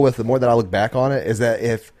would be cool with, the more that I look back on it, is that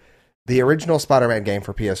if the original Spider-Man game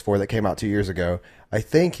for PS4 that came out 2 years ago, I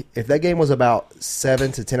think if that game was about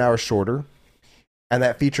 7 to 10 hours shorter, and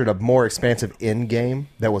that featured a more expansive end game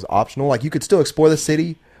that was optional, like you could still explore the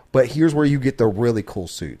city, but here's where you get the really cool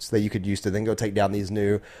suits that you could use to then go take down these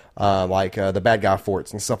new, the bad guy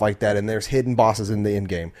forts and stuff like that. And there's hidden bosses in the end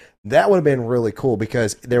game. That would have been really cool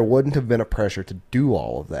because there wouldn't have been a pressure to do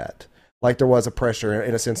all of that. Like there was a pressure,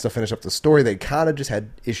 in a sense, to finish up the story. They kind of just had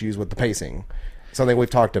issues with the pacing. Something we've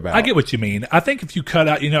talked about. I get what you mean. I think if you cut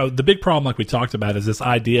out, the big problem like we talked about is this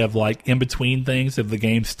idea of like in between things of the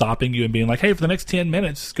game stopping you and being like, hey, for the next 10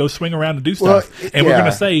 minutes, go swing around and do stuff. And we're going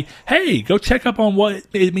to say, hey, go check up on what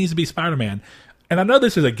it means to be Spider-Man. And I know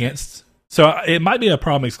this is against, so it might be a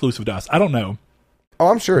problem exclusive to us. I don't know. Oh,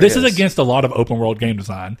 I'm sure this is against a lot of open world game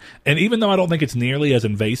design. And even though I don't think it's nearly as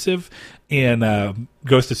invasive in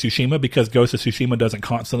Ghost of Tsushima, because Ghost of Tsushima doesn't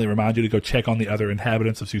constantly remind you to go check on the other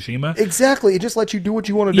inhabitants of Tsushima. Exactly. It just lets you do what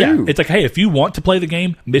you want to do. It's like, hey, if you want to play the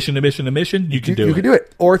game mission to mission to mission, you can do it. You can do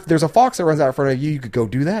it. Or if there's a fox that runs out in front of you, you could go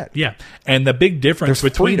do that. Yeah. And the big difference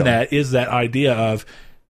between that is that idea of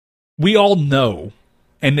we all know,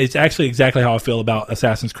 and it's actually exactly how I feel about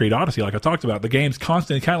Assassin's Creed Odyssey, like I talked about. The game's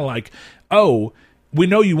constantly kind of like, oh, we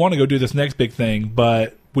know you want to go do this next big thing,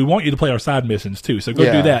 but we want you to play our side missions too. So go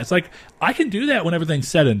do that. It's like, I can do that when everything's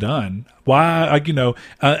said and done. Why,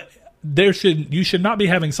 you should not be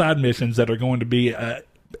having side missions that are going to be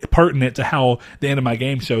pertinent to how the end of my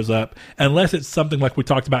game shows up, unless it's something like we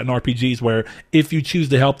talked about in RPGs where if you choose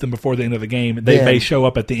to help them before the end of the game, they may show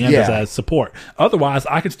up at the end as support. Otherwise,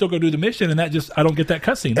 I can still go do the mission and I don't get that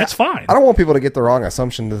cutscene. That's fine. I don't want people to get the wrong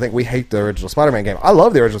assumption to think we hate the original Spider-Man game. I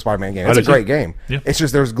love the original Spider-Man game. It's a great game. Yeah. It's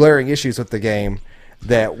just there's glaring issues with the game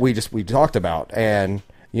that we talked about. And,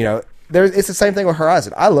 it's the same thing with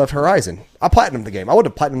Horizon. I loved Horizon. I platinumed the game. I would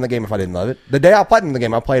have platinumed the game if I didn't love it. The day I platinumed the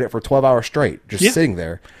game, I played it for 12 hours straight, just sitting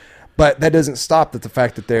there. But that doesn't stop the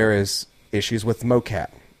fact that there is issues with mocap.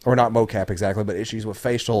 Or not mocap exactly, but issues with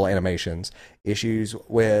facial animations. Issues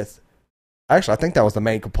with... Actually, I think that was the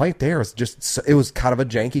main complaint there. It was kind of a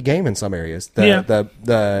janky game in some areas.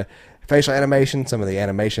 The facial animation, some of the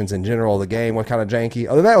animations in general of the game were kind of janky.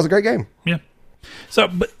 Other than that, it was a great game. Yeah. So,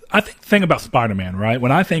 but I think the thing about Spider-Man, right?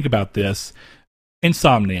 When I think about this,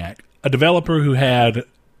 Insomniac, a developer who had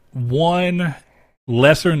one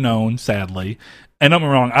lesser known, sadly, and don't get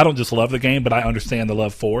me wrong, I don't just love the game, but I understand the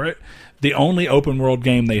love for it. The only open world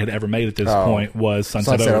game they had ever made at this point was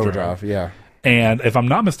Sunset Overdrive. Yeah. And if I'm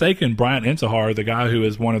not mistaken, Brian Enzahar, the guy who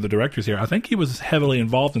is one of the directors here, I think he was heavily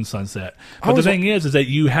involved in Sunset. But the thing is that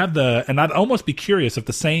you have and I'd almost be curious if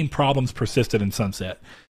the same problems persisted in Sunset.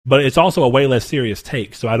 But it's also a way less serious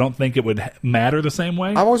take, so I don't think it would matter the same way.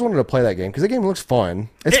 I've always wanted to play that game because the game looks fun.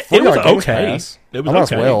 It's It free was on Games okay. Pass. It was I know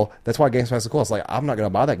it's okay. well. That's why Games Pass is cool. It's like, I'm not going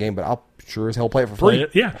to buy that game, but I'll sure as hell play it for free.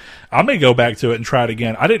 Yeah, I may go back to it and try it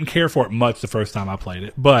again. I didn't care for it much the first time I played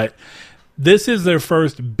it, but this is their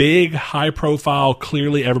first big, high-profile,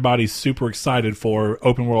 clearly everybody's super excited for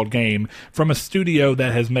open-world game from a studio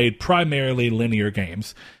that has made primarily linear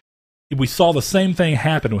games. We saw the same thing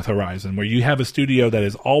happen with Horizon, where you have a studio that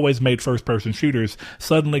has always made first-person shooters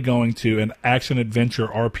suddenly going to an action-adventure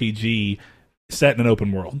RPG set in an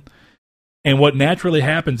open world. And what naturally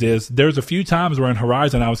happens is there's a few times where in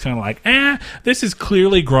Horizon I was kind of like, this is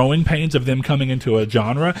clearly growing pains of them coming into a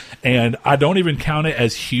genre, and I don't even count it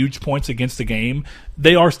as huge points against the game.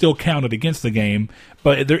 They are still counted against the game,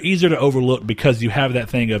 but they're easier to overlook because you have that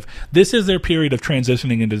thing of this is their period of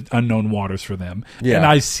transitioning into unknown waters for them. Yeah. And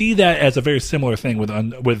I see that as a very similar thing with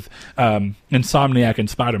Insomniac and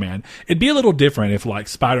Spider-Man. It'd be a little different if like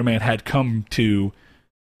Spider-Man had come to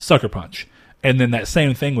Sucker Punch. And then that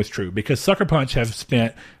same thing was true because Sucker Punch have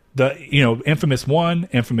spent the Infamous 1,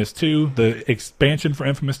 Infamous 2, the expansion for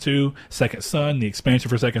Infamous 2, Second Son, the expansion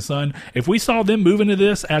for Second Son. If we saw them move into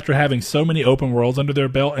this after having so many open worlds under their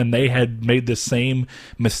belt and they had made the same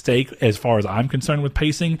mistake as far as I'm concerned with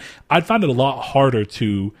pacing, I'd find it a lot harder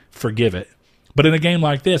to forgive it. But in a game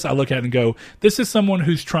like this, I look at it and go, this is someone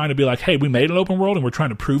who's trying to be like, hey, we made an open world and we're trying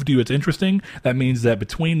to prove to you it's interesting. That means that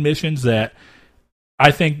between missions that I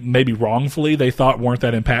think maybe wrongfully they thought weren't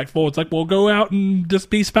that impactful. It's like, well, go out and just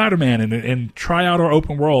be Spider-Man and try out our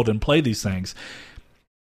open world and play these things.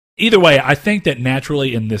 Either way, I think that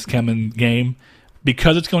naturally in this coming game,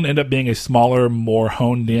 because it's going to end up being a smaller, more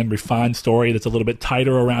honed-in, refined story that's a little bit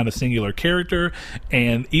tighter around a singular character,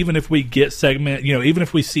 and even if we get even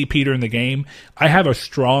if we see Peter in the game, I have a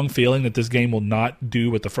strong feeling that this game will not do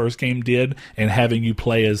what the first game did and having you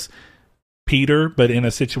play as Peter, but in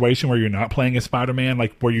a situation where you're not playing as Spider-Man,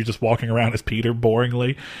 like where you're just walking around as Peter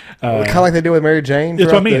boringly. Kind of like they do with Mary Jane.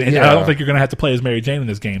 That's what I mean. And I don't think you're going to have to play as Mary Jane in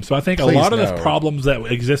this game. So I think Please, a lot of no. the problems that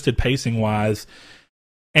existed pacing-wise,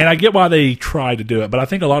 and I get why they tried to do it, but I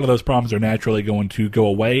think a lot of those problems are naturally going to go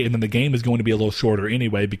away, and then the game is going to be a little shorter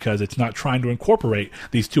anyway because it's not trying to incorporate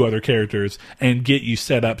these two other characters and get you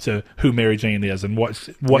set up to who Mary Jane is and what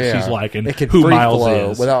she's like and it can who free Miles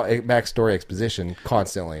flow is. without a backstory exposition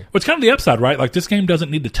constantly. Which kind of the upside, right? Like this game doesn't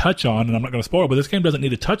need to touch on, and I'm not going to spoil it, but this game doesn't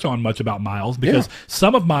need to touch on much about Miles because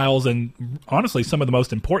some of Miles and honestly some of the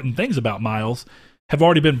most important things about Miles have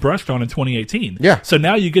already been brushed on in 2018. Yeah. So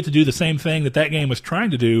now you get to do the same thing that game was trying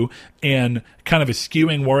to do and kind of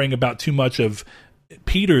eschewing worrying about too much of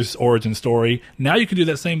Peter's origin story. Now you can do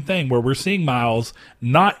that same thing where we're seeing Miles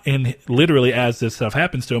not in literally as this stuff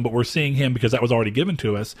happens to him, but we're seeing him because that was already given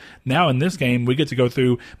to us. Now in this game, we get to go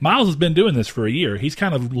through. Miles has been doing this for a year. He's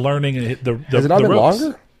kind of learning the Has it not been ropes.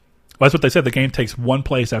 longer? Well, that's what they said. The game takes one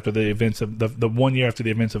place after the events of the 1 year after the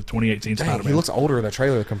events of 2018 Dang, Spider-Man. he looks older in the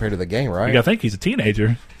trailer compared to the game, right? You gotta think he's a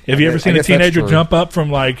teenager. Have you ever seen a guess that's teenager true. jump up from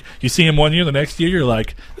like you see him 1 year, the next year you're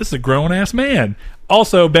like, this is a grown ass man.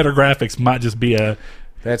 Also, better graphics might just be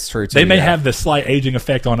That's true too. they may yeah. have the slight aging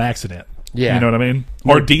effect on accident. Yeah. You know what I mean?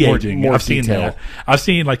 More- Or de-aging. more I've seen detail. that. I've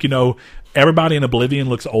seen everybody in Oblivion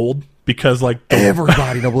looks old because like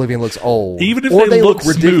Everybody in Oblivion looks old. Even if or they look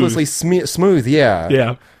look ridiculously smooth, yeah.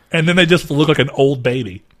 yeah. And then they just look like an old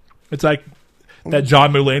baby. It's like that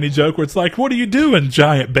John Mulaney joke where it's like, what are you doing,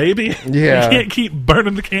 giant baby? Yeah. You can't keep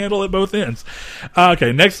burning the candle at both ends.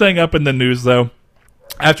 Okay, next thing up in the news, though.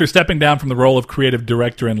 After stepping down from the role of creative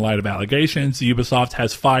director in light of allegations, Ubisoft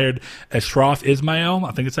has fired Ashraf Ismail,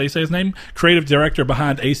 I think it's how you say his name, creative director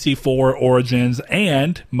behind AC4, Origins,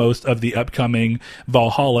 and most of the upcoming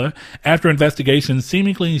Valhalla. After investigations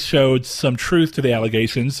seemingly showed some truth to the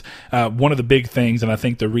allegations, one of the big things, and I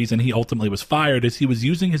think the reason he ultimately was fired, is he was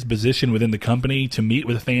using his position within the company to meet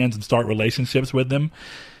with fans and start relationships with them.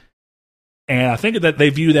 And I think that they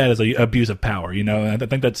view that as an abuse of power, and I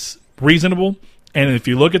think that's reasonable. And if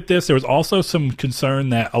you look at this, there was also some concern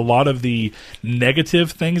that a lot of the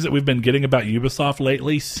negative things that we've been getting about Ubisoft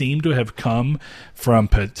lately seem to have come from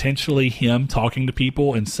potentially him talking to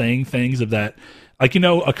people and saying things of that. Like,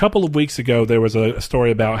 a couple of weeks ago, there was a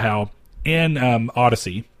story about how in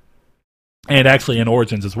Odyssey, and actually in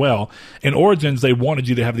Origins as well, in Origins, they wanted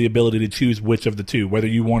you to have the ability to choose which of the two, whether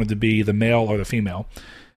you wanted to be the male or the female.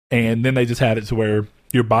 And then they just had it to where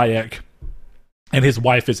you're Bayek, and his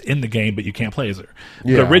wife is in the game, but you can't play as her.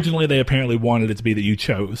 Yeah. But originally, they apparently wanted it to be that you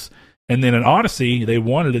chose. And then in Odyssey, they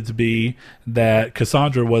wanted it to be that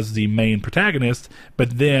Cassandra was the main protagonist,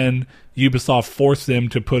 but then Ubisoft forced them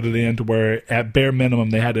to put it in to where, at bare minimum,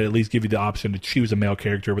 they had to at least give you the option to choose a male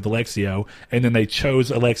character with Alexio, and then they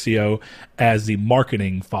chose Alexio as the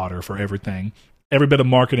marketing fodder for everything. Every bit of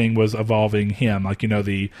marketing was evolving him, like,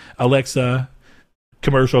 the Alexa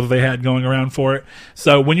commercials they had going around for it.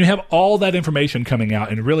 So when you have all that information coming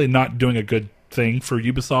out and really not doing a good thing for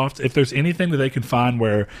Ubisoft, if there's anything that they can find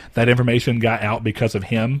where that information got out because of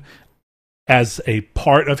him, as a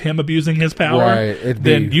part of him abusing his power,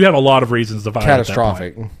 then you have a lot of reasons to find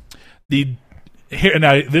catastrophic.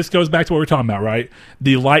 Now this goes back to what we're talking about, right?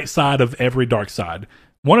 The light side of every dark side.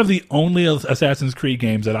 One of the only Assassin's Creed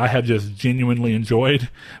games that I have just genuinely enjoyed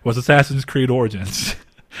was Assassin's Creed Origins.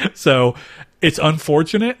 So it's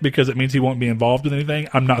unfortunate because it means he won't be involved in anything.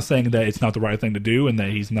 I'm not saying that it's not the right thing to do and that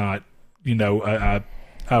he's not, a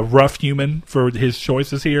rough human for his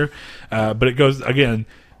choices here. But it goes, again,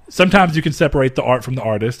 sometimes you can separate the art from the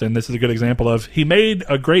artist, and this is a good example of he made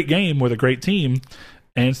a great game with a great team,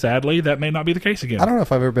 and sadly, that may not be the case again. I don't know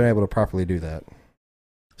if I've ever been able to properly do that.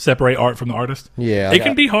 Separate art from the artist? Yeah. It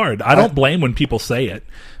can be hard. I don't blame when people say it,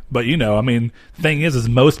 but the thing is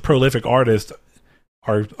most prolific artists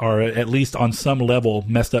are at least on some level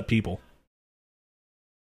messed up people.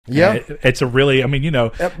 Yeah. It's a really,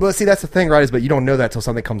 But see, that's the thing, right? But you don't know that till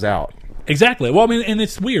something comes out. Exactly. Well, and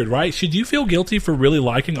it's weird, right? Should you feel guilty for really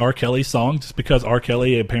liking R. Kelly's song just because R.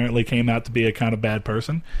 Kelly apparently came out to be a kind of bad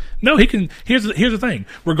person? No, he can. Here's the thing.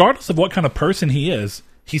 Regardless of what kind of person he is,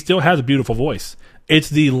 he still has a beautiful voice. It's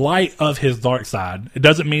the light of his dark side. It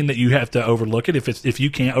doesn't mean that you have to overlook it. If you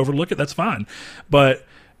can't overlook it, that's fine. But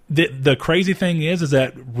the crazy thing is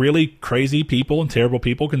that really crazy people and terrible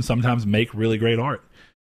people can sometimes make really great art.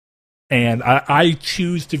 And I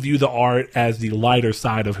choose to view the art as the lighter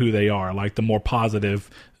side of who they are, like the more positive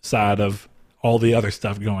side of all the other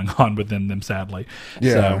stuff going on within them, sadly.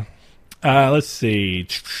 Yeah. So, let's see.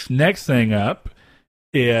 Next thing up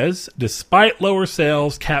is, despite lower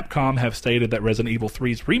sales, Capcom have stated that Resident Evil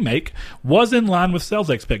 3's remake was in line with sales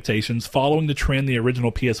expectations following the trend the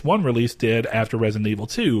original PS1 release did after Resident Evil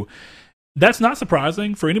 2. That's not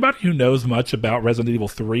surprising. For anybody who knows much about Resident Evil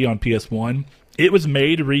 3 on PS1, it was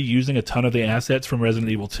made reusing a ton of the assets from Resident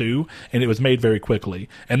Evil 2, and it was made very quickly.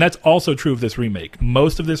 And that's also true of this remake.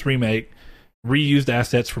 Most of this remake reused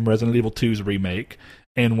assets from Resident Evil 2's remake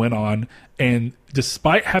and went on. And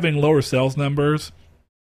despite having lower sales numbers,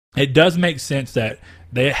 it does make sense that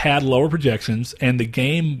they had lower projections, and the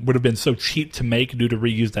game would have been so cheap to make due to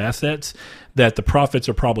reused assets that the profits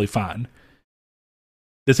are probably fine.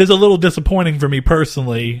 This is a little disappointing for me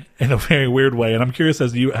personally in a very weird way, and I'm curious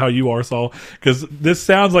as to how you are, Saul, because this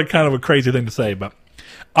sounds like kind of a crazy thing to say, but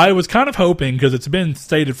I was kind of hoping, because it's been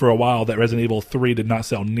stated for a while that Resident Evil 3 did not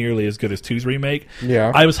sell nearly as good as 2's remake.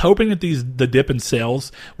 Yeah. I was hoping that the dip in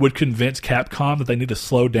sales would convince Capcom that they need to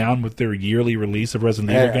slow down with their yearly release of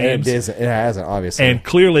Resident Evil games. It hasn't, obviously. And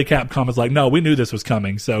clearly Capcom is like, no, we knew this was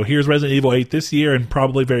coming. So here's Resident Evil 8 this year, and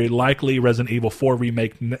probably very likely Resident Evil 4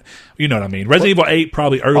 remake. You know what I mean? Resident Evil 8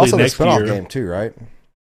 probably early also next the spin-off year. game too, right?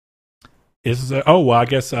 I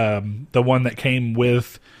guess the one that came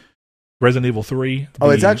with Resident Evil 3.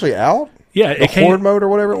 It's actually out? Yeah, the Horde mode or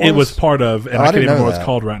whatever it was? It was part of, and I can't even remember what it's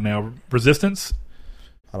called right now. Resistance?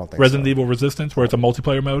 I don't think Resident Evil Resistance, where it's a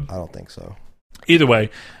multiplayer mode? I don't think so. Either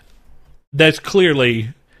way, that's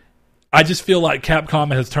clearly... I just feel like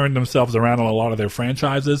Capcom has turned themselves around on a lot of their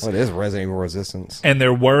franchises. Well, it is Resident Evil Resistance. And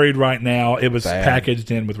they're worried right now. It was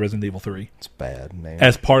packaged in with Resident Evil 3. It's bad, man.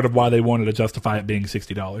 As part of why they wanted to justify it being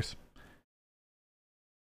 $60.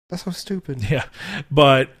 That's so stupid. Yeah.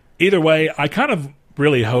 But either way, I kind of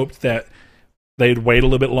really hoped that they'd wait a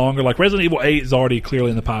little bit longer. Like Resident Evil 8 is already clearly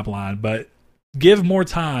in the pipeline, but give more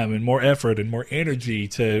time and more effort and more energy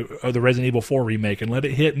to the Resident Evil 4 remake and let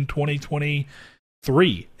it hit in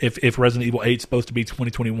 2023 if Resident Evil 8 is supposed to be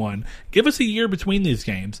 2021. Give us a year between these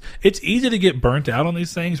games. It's easy to get burnt out on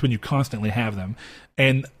these things when you constantly have them.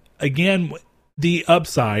 And again, the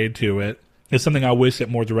upside to it is something I wish that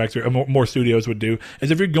more studios would do,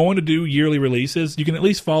 is if you're going to do yearly releases, you can at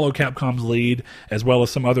least follow Capcom's lead, as well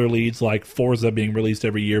as some other leads like Forza being released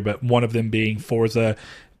every year, but one of them being Forza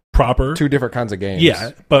proper. Two different kinds of games.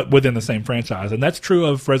 Yeah, but within the same franchise. And that's true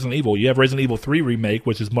of Resident Evil. You have Resident Evil 3 Remake,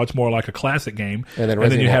 which is much more like a classic game. And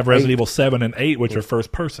then you have Resident Evil 7 and 8, which are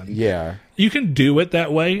first person. Yeah. You can do it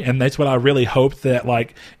that way, and that's what I really hope that,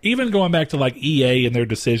 like, even going back to like EA and their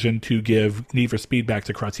decision to give Need for Speed back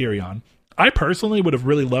to Criterion, I personally would have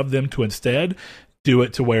really loved them to instead do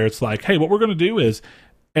it to where it's like, hey, what we're going to do is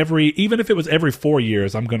even if it was every 4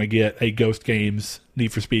 years, I'm going to get a Ghost Games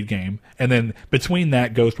Need for Speed game, and then between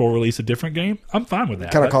that, Ghost will release a different game. I'm fine with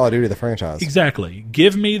that. Kind of Call of Duty the franchise. Exactly.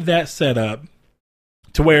 Give me that setup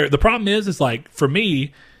to where the problem is like for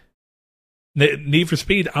me, Need for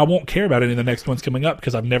Speed, I won't care about any of the next ones coming up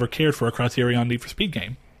because I've never cared for a Criterion Need for Speed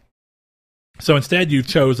game. So instead, you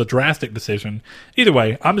chose a drastic decision. Either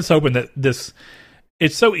way, I'm just hoping that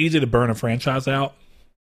it's so easy to burn a franchise out.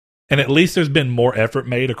 And at least there's been more effort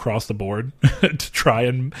made across the board to try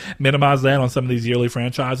and minimize that on some of these yearly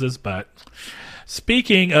franchises. But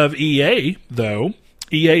speaking of EA, though,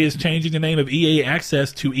 EA is changing the name of EA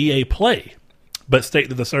Access to EA Play, but state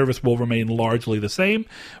that the service will remain largely the same.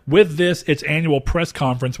 With this, its annual press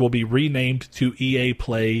conference will be renamed to EA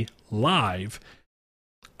Play Live.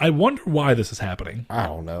 I wonder why this is happening. I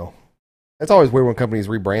don't know. It's always weird when companies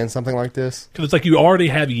rebrand something like this. Because it's like you already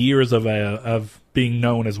have years of being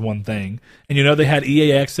known as one thing. And they had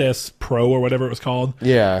EA Access Pro or whatever it was called.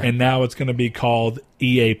 Yeah. And now it's going to be called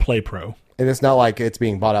EA Play Pro. And it's not like it's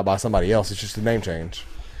being bought out by somebody else. It's just a name change.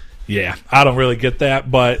 Yeah, I don't really get that.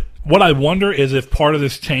 But what I wonder is if part of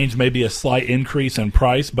this change may be a slight increase in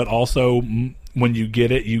price, but also when you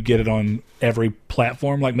get it on every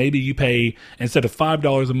platform. Like maybe you pay, instead of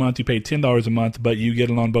 $5 a month, you pay $10 a month, but you get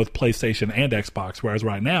it on both PlayStation and Xbox. Whereas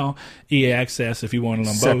right now, EA Access, if you want it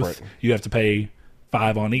on both, you have to pay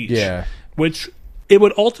 $5 on each. Yeah. Which it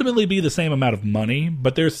would ultimately be the same amount of money,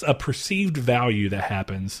 but there's a perceived value that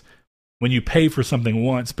happens when you pay for something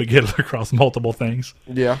once but get it across multiple things.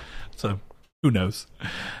 Yeah. So who knows?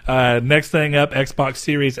 Next thing up, Xbox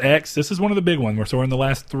Series X. This is one of the big ones. So we're in the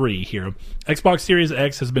last 3 here. Xbox Series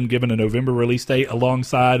X has been given a November release date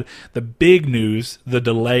alongside the big news, the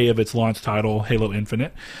delay of its launch title, Halo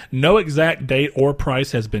Infinite. No exact date or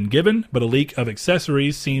price has been given, but a leak of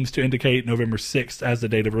accessories seems to indicate November 6th as the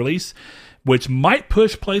date of release, which might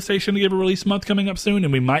push PlayStation to give a release month coming up soon,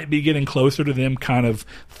 and we might be getting closer to them kind of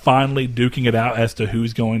finally duking it out as to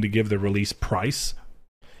who's going to give the release price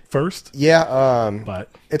first. Yeah, but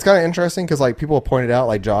it's kind of interesting because like people have pointed out,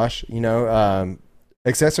 like Josh,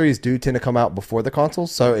 accessories do tend to come out before the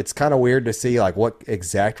consoles, so it's kind of weird to see like what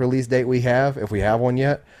exact release date we have, if we have one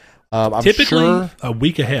yet. I'm typically sure a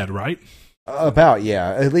week ahead, right? About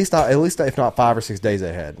at least if not 5 or 6 days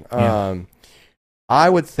ahead. Yeah. I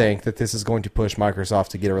would think that this is going to push Microsoft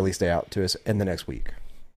to get a release date out to us in the next week.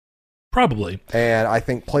 Probably. And I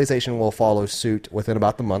think PlayStation will follow suit within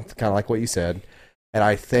about the month, kind of like what you said. And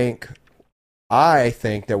I think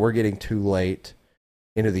that we're getting too late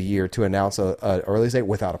into the year to announce a release date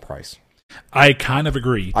without a price. I kind of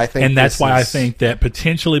agree. And that's why I think that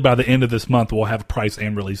potentially by the end of this month we'll have a price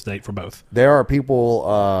and release date for both. There are people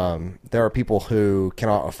who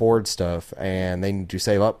cannot afford stuff and they need to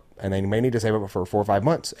save up, and they may need to save up for 4 or 5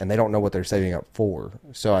 months, and they don't know what they're saving up for.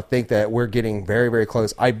 So I think that we're getting very, very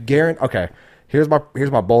close. I guarantee. Okay, here's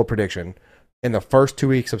my bold prediction. In the first 2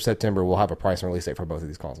 weeks of September, we'll have a price and release date for both of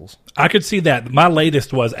these consoles. I could see that. My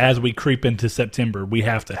latest was as we creep into September, we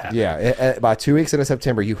have to have it. Yeah, by 2 weeks into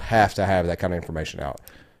September, you have to have that kind of information out.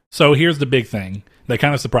 So here's the big thing that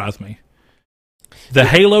kind of surprised me. The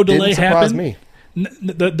Halo delay happened. Me.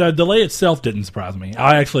 The delay itself didn't surprise me.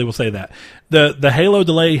 I actually will say that. The Halo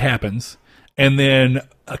delay happens, and then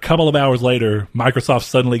a couple of hours later, Microsoft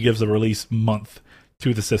suddenly gives a release month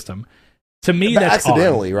to the system. To me, that's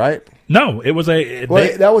accidentally, odd. Right? No, it was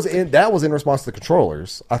that was in response to the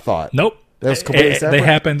controllers. I thought. Nope. That was completely separate. They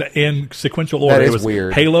happened in sequential order. That is it was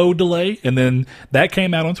weird. Halo delay, and then that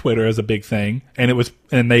came out on Twitter as a big thing, and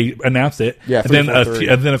they announced it. Yeah, and then a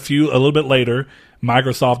little bit later,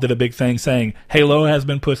 Microsoft did a big thing saying Halo has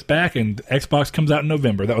been pushed back and Xbox comes out in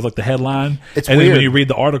November. That was like the headline. It's and weird. Then when you read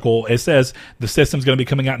the article, it says the system's going to be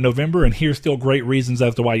coming out in November, and here's still great reasons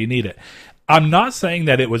as to why you need it. I'm not saying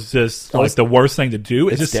that it was just like the worst thing to do.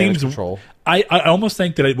 It just seems control. I almost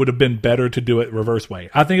think that it would have been better to do it reverse way.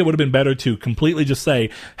 I think it would have been better to completely just say,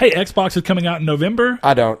 "Hey, Xbox is coming out in November."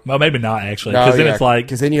 I don't. Well, maybe not actually, because then it's like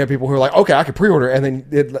because then you have people who are like, "Okay, I can pre-order," and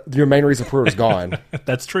then your main reason for pre-order is gone.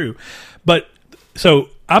 That's true, but so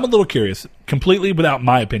I'm a little curious, completely without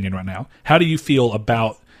my opinion right now. How do you feel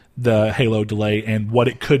about the Halo delay and what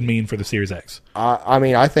it could mean for the Series X? I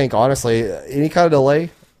mean, I think honestly, any kind of delay,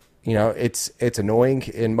 it's annoying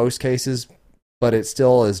in most cases, but it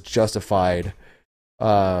still is justified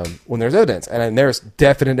when there's evidence, and there's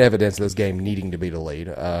definite evidence of this game needing to be delayed.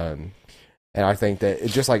 And I think that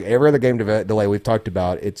it's just like every other game delay we've talked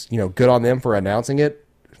about. It's good on them for announcing it.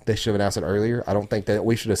 They should have announced it earlier. I don't think that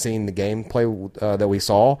we should have seen the gameplay that we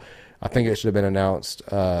saw. I think it should have been announced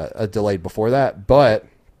delayed before that, but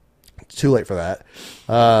it's too late for that.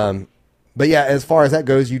 But But yeah, as far as that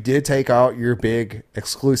goes, you did take out your big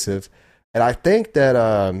exclusive, and I think that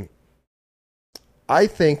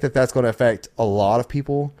that's going to affect a lot of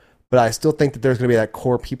people. But I still think that there's going to be that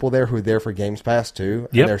core people there who are there for Games Pass too,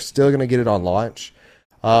 and they're still going to get it on launch.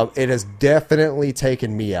 It has definitely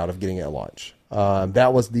taken me out of getting it at launch.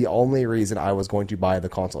 That was the only reason I was going to buy the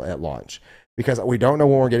console at launch, because we don't know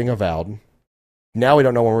when we're getting Avowed. Now we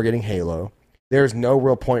don't know when we're getting Halo. There's no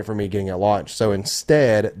real point for me getting it at launch. So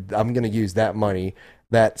instead, I'm going to use that money,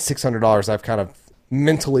 that $600 I've kind of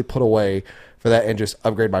mentally put away for that, and just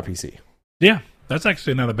upgrade my PC. Yeah. That's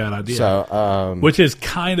actually not a bad idea. So, which is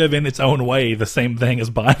kind of in its own way the same thing as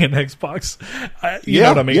buying an Xbox. You know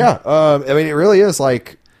what I mean? Yeah. I mean, it really is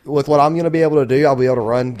like, with what I'm going to be able to do, I'll be able to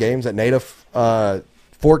run games at native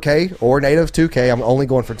 4K or native 2K. I'm only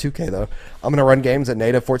going for 2K though. I'm going to run games at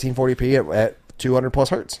native 1440p at 200 plus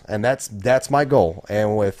hertz, and that's my goal.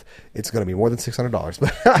 And with it's going to be more than $600, but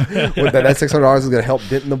with that $600 is going to help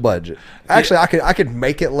dent in the budget. Actually, I could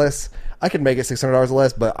make it less. I could make it $600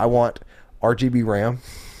 less, but I want RGB RAM.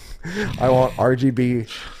 I want RGB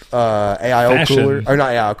AIO cooler, or not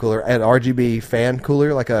AIO cooler, and RGB fan cooler.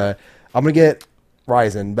 I'm gonna get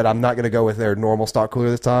Ryzen, but I'm not gonna go with their normal stock cooler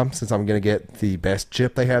this time, since I'm gonna get the best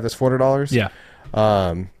chip they have. That's $400. Yeah.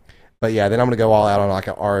 But yeah, then I'm gonna go all out on like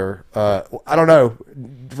I don't know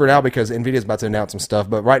for now, because Nvidia's about to announce some stuff.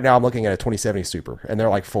 But right now I'm looking at a 2070 Super, and they're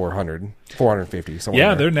like 450.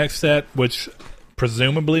 Yeah, their next set, which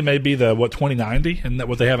presumably may be the 2090, and that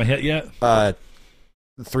what they haven't hit yet. The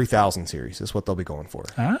 3000 series is what they'll be going for.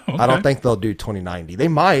 Oh, okay. I don't think they'll do 2090. They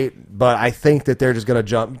might, but I think that they're just going to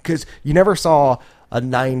jump, because you never saw a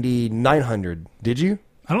 9900, did you?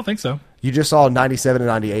 I don't think so. You just saw 97 and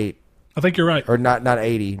 98. I think you're right. Or not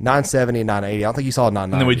 80, 970 and 980. I don't think you saw a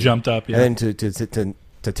 990. And then we jumped up, yeah. And then to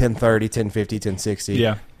 1030, 1050, 1060.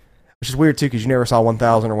 Yeah. Which is weird too, because you never saw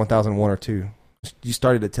 1000 or 1001 or 2. You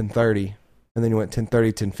started at 1030. And then you went 1030,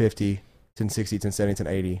 1050, 1060, 1070,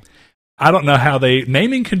 1080. I don't know how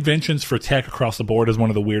naming conventions for tech across the board is one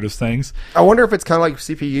of the weirdest things. I wonder if it's kind of like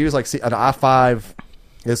CPUs, like an i5.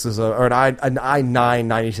 This is or an i9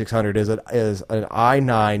 9600 is an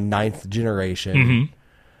i9 ninth generation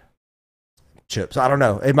chip. So I don't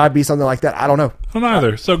know. It might be something like that. I don't know. I don't know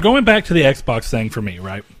either. So going back to the Xbox thing for me,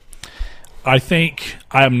 right? I think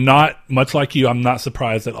I'm not much like you. I'm not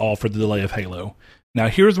surprised at all for the delay of Halo. Now,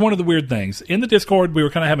 here's one of the weird things. In the Discord, we were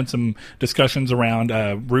kind of having some discussions around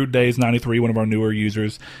Rude Days 93, one of our newer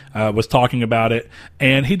users, was talking about it.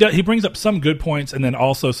 And he brings up some good points, and then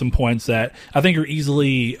also some points that I think are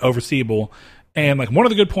easily overseeable. And like one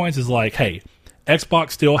of the good points is like, hey,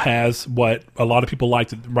 Xbox still has what a lot of people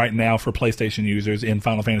like right now for PlayStation users in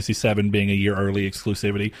Final Fantasy VII being a year early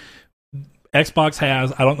exclusivity. Xbox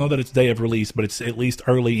has, I don't know that it's day of release, but it's at least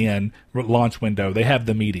early in launch window. They have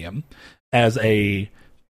the Medium as a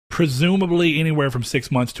presumably anywhere from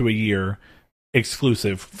 6 months to a year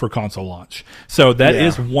exclusive for console launch. So that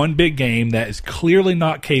is one big game that is clearly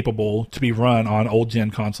not capable to be run on old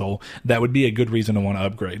gen console. That would be a good reason to want to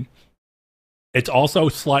upgrade. It's also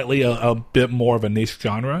slightly a bit more of a niche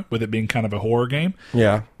genre, with it being kind of a horror game.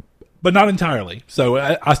 Yeah. But not entirely. So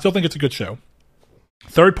I still think it's a good show.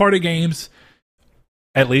 Third-party games,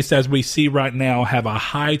 at least as we see right now, have a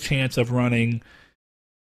high chance of running,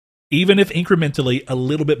 even if incrementally, a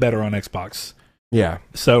little bit better on Xbox. Yeah.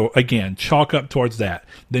 So, again, chalk up towards that.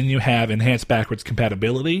 Then you have enhanced backwards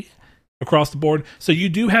compatibility across the board. So you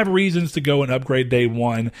do have reasons to go and upgrade day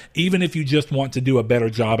one, even if you just want to do a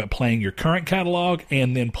better job at playing your current catalog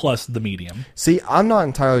and then plus the Medium. See, I'm not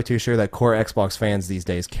entirely too sure that core Xbox fans these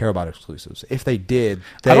days care about exclusives. If they did,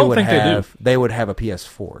 they would have a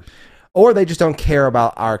PS4. Or they just don't care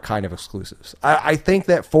about our kind of exclusives. I think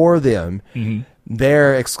that for them,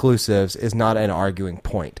 their exclusives is not an arguing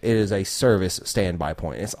point. It is a service standby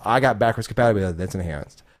point. I got backwards compatibility that's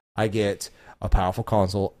enhanced. I get a powerful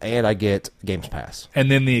console, and I get Games Pass.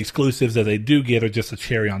 And then the exclusives that they do get are just a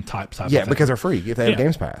cherry on top. Yeah, because they're free if they have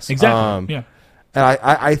Games Pass. Exactly. Yeah. And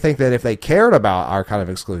I think that if they cared about our kind of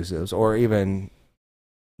exclusives, or even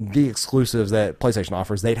the exclusives that PlayStation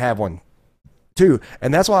offers, they'd have one too.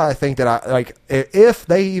 And that's why I think that if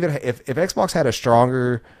Xbox had a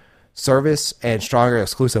stronger service and stronger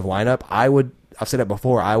exclusive lineup, I've said it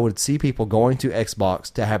before, I would see people going to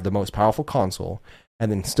Xbox to have the most powerful console,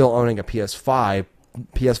 and then still owning a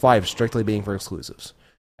PS5 strictly being for exclusives.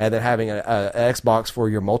 And then having an Xbox for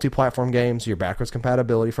your multi-platform games, your backwards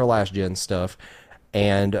compatibility for last-gen stuff,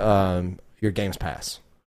 and your Games Pass.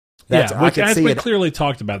 Which as we clearly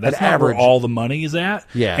talked about, that's not where all the money is at.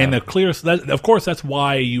 Yeah. And of course, that's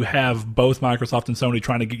why you have both Microsoft and Sony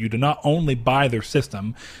trying to get you to not only buy their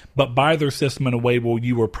system, but buy their system in a way where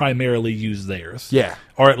you will primarily use theirs. Yeah.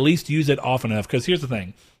 Or at least use it often enough. Because here's the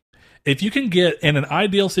thing. If you can get in an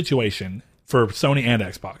ideal situation for Sony and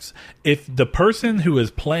Xbox, if the person who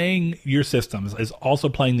is playing your systems is also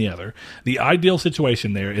playing the other, the ideal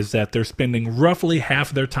situation there is that they're spending roughly half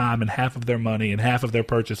of their time and half of their money and half of their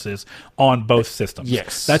purchases on both systems.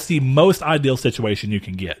 Yes. That's the most ideal situation you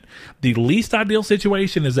can get. The least ideal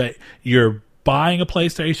situation is that you're buying a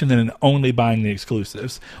PlayStation and only buying the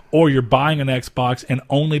exclusives, or you're buying an Xbox and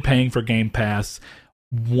only paying for Game Pass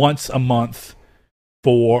once a month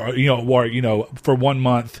for 1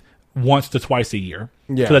 month, once to twice a year.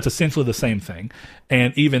 Yeah. So that's essentially the same thing.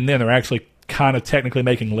 And even then, they're actually kind of technically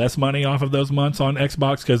making less money off of those months on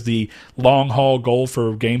Xbox, because the long haul goal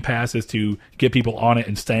for Game Pass is to get people on it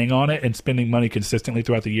and staying on it and spending money consistently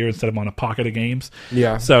throughout the year instead of on a pocket of games.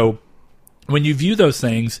 Yeah. So when you view those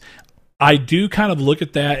things, I do kind of look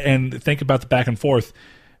at that and think about the back and forth.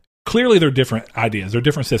 Clearly, they're different ideas. They're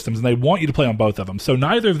different systems, and they want you to play on both of them. So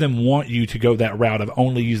neither of them want you to go that route of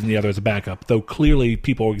only using the other as a backup, though clearly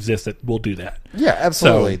people exist that will do that. Yeah,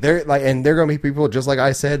 absolutely. They're going to be people, just like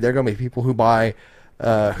I said, they're going to be people who buy,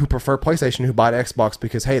 who prefer PlayStation, who buy Xbox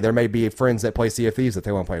because, hey, there may be friends that play Sea of Thieves that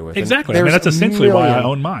they want to play with. Exactly. I mean, that's essentially why I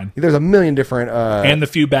own mine. There's a million different... and the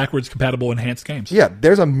few backwards compatible enhanced games. Yeah,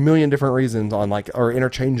 there's a million different reasons or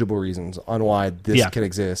interchangeable reasons on why this can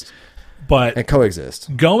exist. But and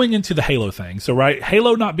coexist. Going into the Halo thing, so right,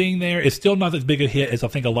 Halo not being there is still not as big a hit as I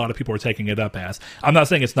think a lot of people are taking it up as. I'm not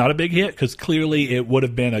saying it's not a big hit, because clearly it would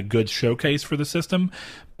have been a good showcase for the system,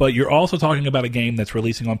 but you're also talking about a game that's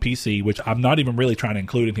releasing on PC, which I'm not even really trying to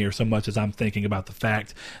include in here so much as I'm thinking about the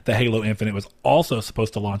fact that Halo Infinite was also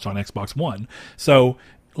supposed to launch on Xbox One. So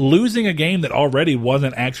losing a game that already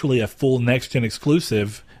wasn't actually a full next-gen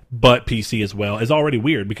exclusive, but PC as well, is already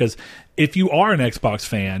weird, because if you are an Xbox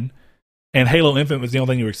fan and Halo Infinite was the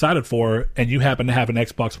only thing you were excited for, and you happen to have an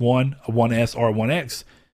Xbox One, a One S, or a One X,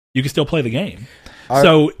 you can still play the game.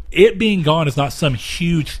 So it being gone is not some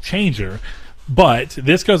huge changer, but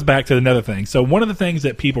this goes back to another thing. So one of the things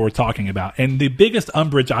that people were talking about, and the biggest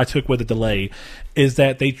umbrage I took with the delay, is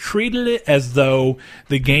that they treated it as though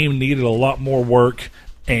the game needed a lot more work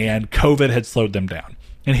and COVID had slowed them down.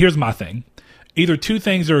 And here's my thing. Either two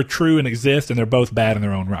things are true and exist, and they're both bad in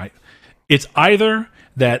their own right. It's either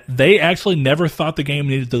that they actually never thought the game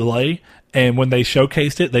needed to delay, and when they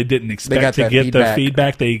showcased it, they didn't expect to get the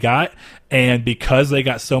feedback they got, and because they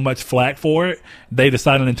got so much flack for it, they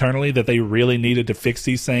decided internally that they really needed to fix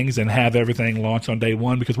these things and have everything launch on day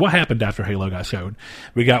one. Because what happened after Halo got showed?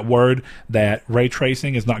 We got word that ray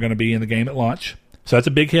tracing is not going to be in the game at launch. So that's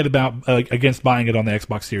a big hit against buying it on the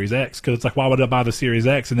Xbox Series X, because it's like, why would I buy the Series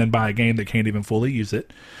X and then buy a game that can't even fully use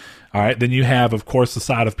it? All right, then you have, of course, the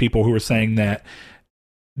side of people who are saying that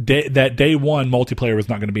day one multiplayer was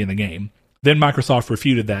not going to be in the game. Then Microsoft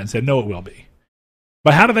refuted that and said, no, it will be.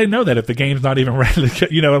 But how do they know that if the game's not even ready to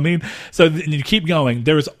get, you know what I mean? So you keep going.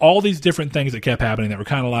 There was all these different things that kept happening that were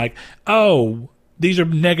kind of like, oh, these are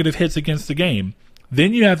negative hits against the game.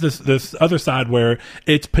 Then you have this other side where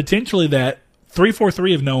it's potentially that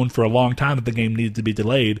 343 have known for a long time that the game needed to be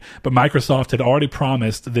delayed, but Microsoft had already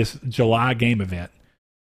promised this July game event.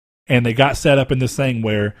 And they got set up in this thing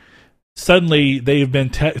where suddenly they've been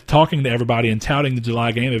talking to everybody and touting the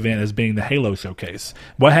July game event as being the Halo showcase.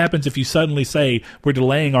 What happens if you suddenly say, we're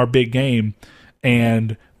delaying our big game,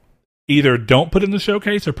 and either don't put it in the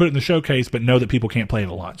showcase or put it in the showcase but know that people can't play it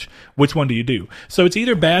at launch? Which one do you do? So it's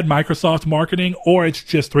either bad Microsoft marketing, or it's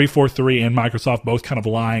just 343 and Microsoft both kind of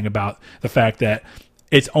lying about the fact that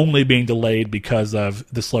it's only being delayed because of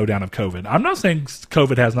the slowdown of COVID. I'm not saying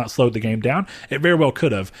COVID has not slowed the game down. It very well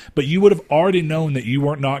could have. But you would have already known that you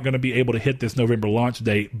weren't not going to be able to hit this November launch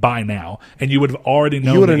date by now. And you would have already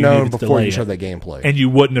known that you needed to before delay you showed the gameplay. And you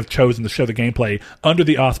wouldn't have chosen to show the gameplay under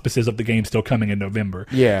the auspices of the game still coming in November.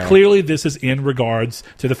 Yeah. Clearly, this is in regards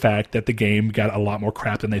to the fact that the game got a lot more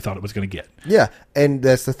crap than they thought it was going to get. Yeah. And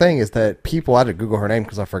that's the thing, is that people, I had to Google her name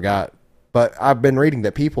because I forgot, but I've been reading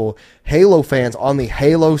that people, Halo fans on the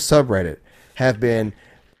Halo subreddit, have been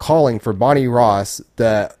calling for Bonnie Ross,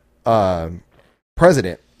 the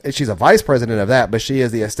president. She's a vice president of that, but she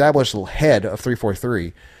is the established head of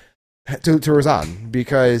 343, to resign,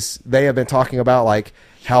 because they have been talking about like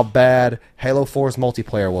how bad Halo 4's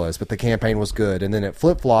multiplayer was, but the campaign was good. And then it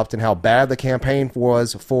flip-flopped, and how bad the campaign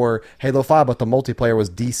was for Halo 5, but the multiplayer was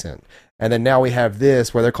decent. And then now we have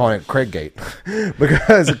this where they're calling it Craiggate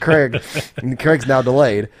because Craig's now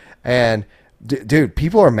delayed. And Dude,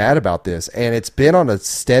 people are mad about this, and it's been on a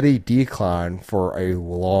steady decline for a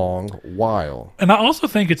long while. And I also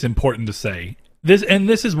think it's important to say this, and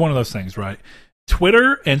this is one of those things, right?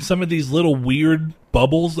 Twitter and some of these little weird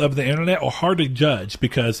bubbles of the internet are hard to judge,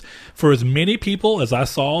 because for as many people as I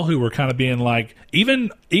saw who were kind of being like,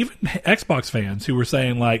 even Xbox fans who were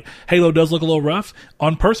saying like, Halo does look a little rough,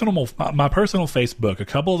 on my personal Facebook, a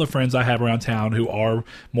couple of the friends I have around town who are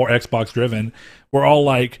more Xbox driven were all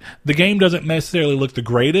like, the game doesn't necessarily look the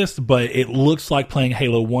greatest, but it looks like playing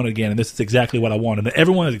Halo 1 again, and this is exactly what I wanted. And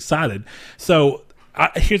everyone is excited. So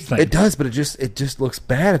here's the thing. It does, but it just looks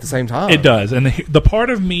bad at the same time. It does. And the part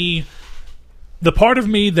of me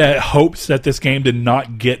that hopes that this game did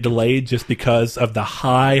not get delayed just because of the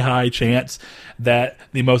high chance that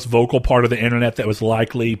the most vocal part of the internet that was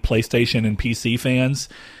likely PlayStation and PC fans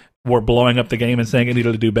were blowing up the game and saying it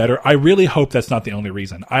needed to do better. I really hope that's not the only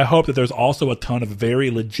reason. I hope that there's also a ton of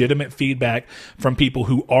very legitimate feedback from people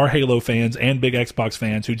who are Halo fans and big Xbox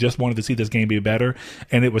fans who just wanted to see this game be better,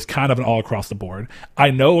 and it was kind of an all across the board.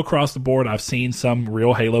 I know across the board I've seen some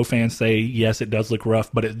real Halo fans say, yes, it does look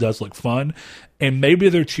rough, but it does look fun. And maybe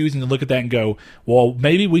they're choosing to look at that and go, well,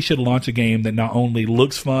 maybe we should launch a game that not only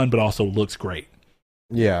looks fun, but also looks great.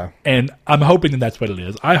 Yeah. And I'm hoping that that's what it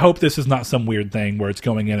is. I hope this is not some weird thing where it's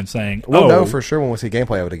going in and saying, we'll know for sure when we see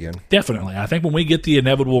gameplay of it again. Definitely. I think when we get the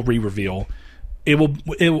inevitable re-reveal,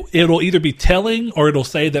 it'll either be telling, or it'll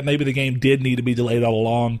say that maybe the game did need to be delayed all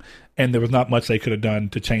along and there was not much they could have done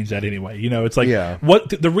to change that anyway. You know, it's like, what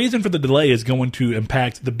the reason for the delay is going to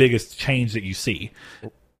impact the biggest change that you see.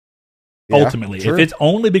 Yeah, ultimately. True. If it's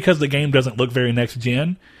only because the game doesn't look very next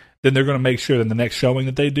gen, then they're going to make sure that the next showing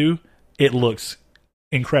that they do, it looks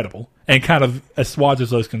incredible and kind of assuages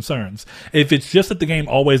those concerns. If it's just that the game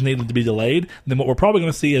always needed to be delayed, then what we're probably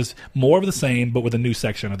going to see is more of the same, but with a new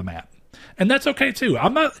section of the map. And that's okay too.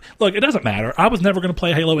 Look, it doesn't matter. I was never going to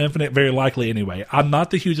play Halo Infinite very likely anyway. I'm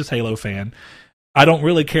not the hugest Halo fan. I don't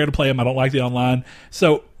really care to play them. I don't like the online.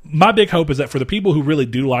 So my big hope is that for the people who really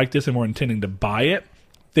do like this and were intending to buy it,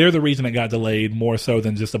 they're the reason it got delayed more so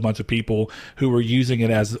than just a bunch of people who were using it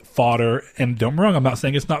as fodder. And don't get me wrong, I'm not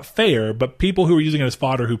saying it's not fair, but people who are using it as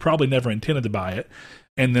fodder who probably never intended to buy it,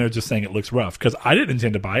 and they're just saying it looks rough. Because I didn't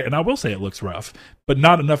intend to buy it, and I will say it looks rough, but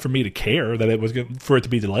not enough for me to care that it was good for it to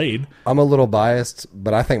be delayed. I'm a little biased,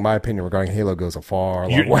 but I think my opinion regarding Halo goes a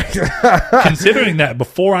long way. Considering that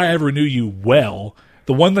before I ever knew you well,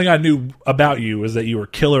 the one thing I knew about you is that you were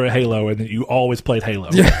killer at Halo and that you always played Halo.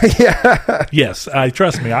 Yeah. Yes,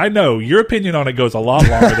 trust me, I know your opinion on it goes a lot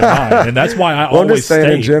longer than mine, and that's why I always state.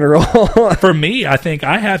 In general. For me, I think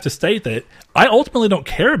I have to state that I ultimately don't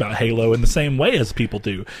care about Halo in the same way as people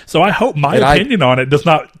do. So I hope my opinion on it does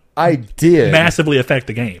not. I did massively affect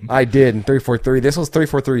the game. I did in 343. This was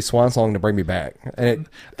 343 swan song to bring me back, and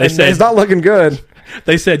they said it's not looking good.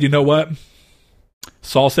 They said, you know what?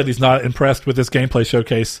 Saul said he's not impressed with this gameplay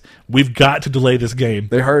showcase. We've got to delay this game.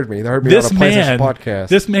 They heard me. They heard me on a PlayStation podcast.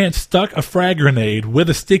 This man stuck a frag grenade with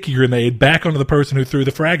a sticky grenade back onto the person who threw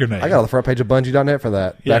the frag grenade. I got on the front page of Bungie.net for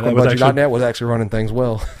that. Yeah, back when Bungie.net was actually running things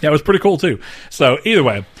well. Yeah, it was pretty cool too. So either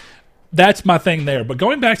way, that's my thing there. But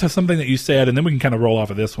going back to something that you said, and then we can kind of roll off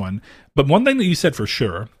of this one. But one thing that you said for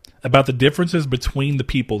sure about the differences between the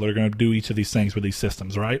people that are going to do each of these things with these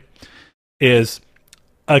systems, right, is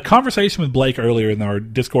a conversation with Blake earlier in our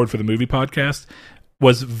Discord for the movie podcast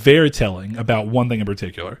was very telling about one thing in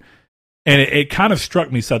particular. And it kind of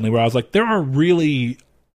struck me suddenly where I was like, there are really...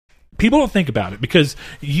 People don't think about it because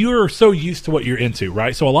you're so used to what you're into,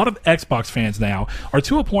 right? So a lot of Xbox fans now are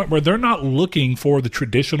to a point where they're not looking for the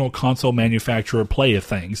traditional console manufacturer play of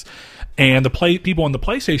things. And people in the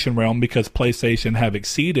PlayStation realm, because PlayStation have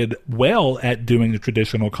exceeded well at doing the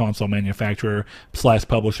traditional console manufacturer /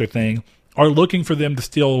 publisher thing, are looking for them to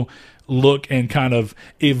still look and kind of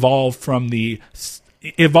evolve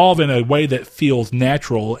in a way that feels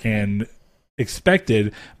natural and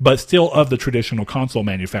expected, but still of the traditional console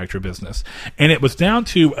manufacturer business. And it was down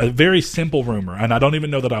to a very simple rumor, and I don't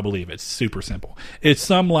even know that I believe it. It's super simple. It's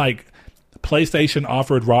some like PlayStation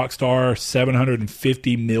offered Rockstar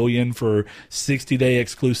 $750 million for 60-day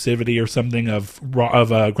exclusivity or something of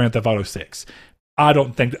Grand Theft Auto 6. I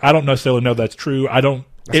don't necessarily know that's true.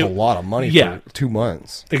 That's a lot of money for 2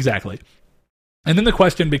 months. Exactly. And then the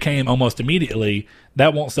question became almost immediately,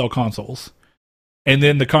 that won't sell consoles. And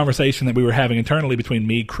then the conversation that we were having internally between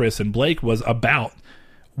me, Chris, and Blake was about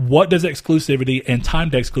what does exclusivity and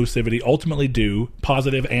timed exclusivity ultimately do,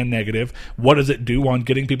 positive and negative? What does it do on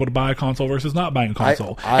getting people to buy a console versus not buying a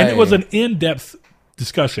console? And it was an in-depth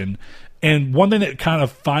discussion. And one thing that kind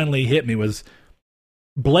of finally hit me was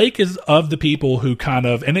Blake is of the people who kind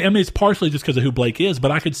of, and I mean, it's partially just because of who Blake is,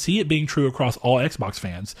 but I could see it being true across all Xbox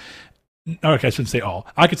fans. Okay, I shouldn't say all.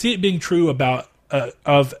 I could see it being true about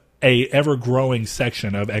of a ever growing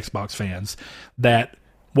section of Xbox fans that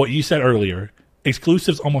what you said earlier,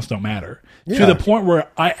 exclusives almost don't matter to the point where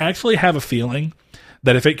I actually have a feeling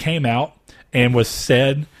that if it came out and was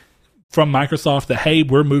said from Microsoft that, hey,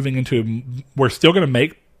 we're still going to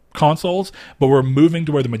make consoles, but we're moving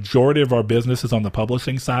to where the majority of our business is on the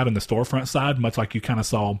publishing side and the storefront side, much like you kind of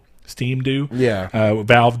saw Steam do,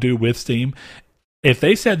 Valve do with Steam. If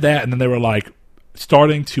they said that and then they were like,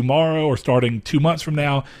 starting tomorrow or starting 2 months from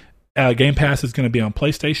now, Game Pass is going to be on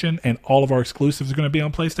PlayStation and all of our exclusives are going to be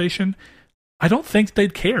on PlayStation, I don't think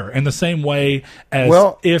they'd care in the same way as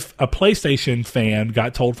if a PlayStation fan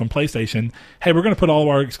got told from PlayStation, hey, we're going to put all of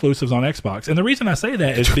our exclusives on Xbox. And the reason I say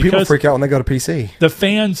that is because people freak out when they go to PC. The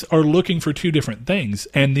fans are looking for two different things.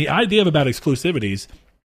 And the idea about exclusivities,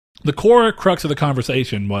 the core crux of the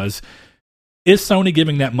conversation was, is Sony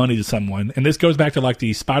giving that money to someone? And this goes back to like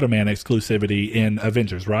the Spider-Man exclusivity in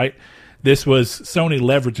Avengers, right? This was Sony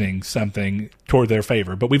leveraging something toward their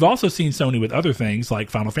favor. But we've also seen Sony with other things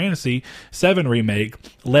like Final Fantasy VII Remake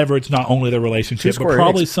leverage not only their relationship, but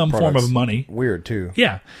probably some form of money. Weird, too.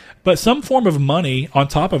 Yeah. But some form of money on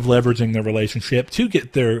top of leveraging their relationship to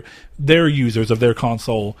get their users of their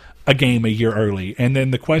console a game a year early. And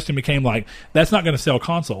then the question became like, that's not going to sell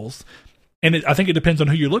consoles. And I think it depends on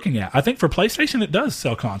who you're looking at. I think for PlayStation, it does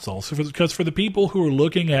sell consoles. Because for the people who are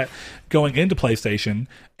looking at going into PlayStation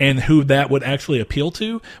and who that would actually appeal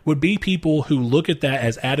to would be people who look at that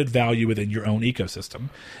as added value within your own ecosystem.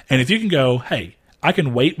 And if you can go, hey, I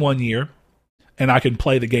can wait 1 year and I can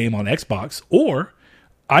play the game on Xbox, or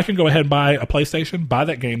I can go ahead and buy a PlayStation, buy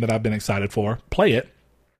that game that I've been excited for, play it,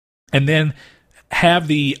 and then have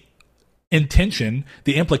the intention,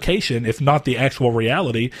 the implication, if not the actual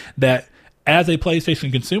reality, that as a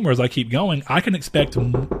PlayStation consumer, as I keep going, I can expect...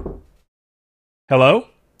 Hello?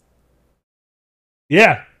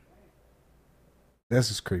 Yeah. This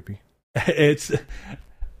is creepy.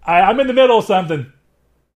 I'm in the middle of something.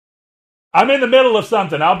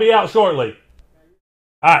 I'll be out shortly.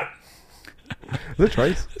 All right. Is it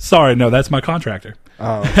Trace? Sorry, no, that's my contractor.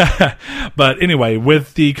 Oh. But anyway,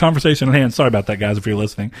 with the conversation at hand, sorry about that, guys, if you're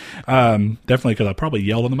listening. Definitely because I probably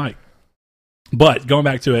yelled on the mic. But going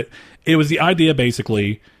back to it, it was the idea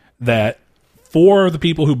basically that for the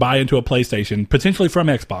people who buy into a PlayStation, potentially from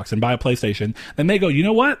Xbox, and buy a PlayStation, then they go, you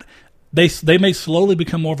know what? They may slowly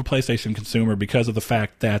become more of a PlayStation consumer because of the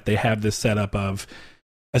fact that they have this setup of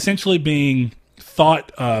essentially being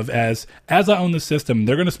thought of as I own the system,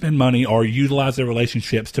 they're going to spend money or utilize their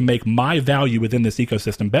relationships to make my value within this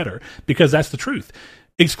ecosystem better, because that's the truth.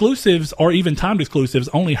 Exclusives or even timed exclusives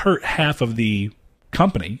only hurt half of the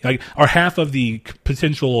company, or half of the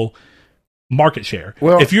potential market share.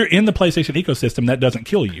 Well, if you're in the PlayStation ecosystem, that doesn't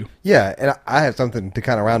kill you. Yeah, and I have something to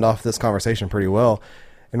kind of round off this conversation pretty well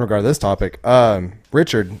in regard to this topic.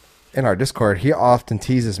 Richard, in our Discord, he often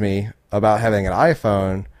teases me about having an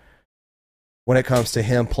iPhone when it comes to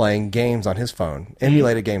him playing games on his phone,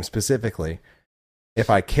 emulated games specifically. If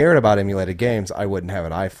I cared about emulated games, I wouldn't have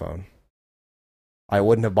an iPhone. I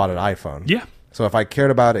wouldn't have bought an iPhone. Yeah. So if I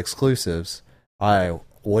cared about exclusives, I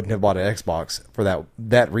wouldn't have bought an Xbox for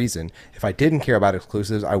that reason. If I didn't care about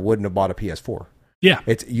exclusives, I wouldn't have bought a PS4. Yeah.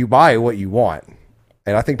 It's you buy what you want.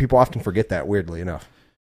 And I think people often forget that, weirdly enough.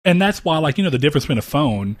 And that's why, the difference between a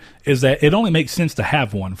phone is that it only makes sense to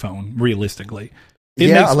have one phone, realistically.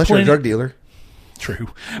 Unless you're a drug dealer. True.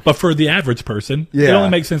 But for the average person, it only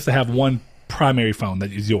makes sense to have one primary phone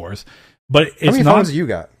that is yours. But it's How many phones do you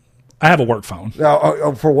got? I have a work phone.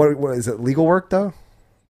 For what is it, legal work, though?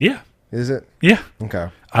 Yeah. Is it? Yeah. Okay.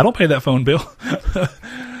 I don't pay that phone bill.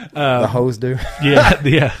 The hoes do. yeah,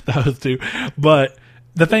 the hoes do. But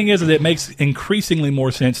the thing is that it makes increasingly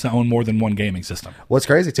more sense to own more than one gaming system. What's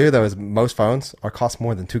crazy, too, though, is most phones cost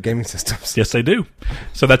more than 2 gaming systems. Yes, they do.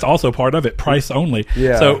 So that's also part of it, price only.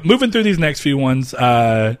 Yeah. So moving through these next few ones,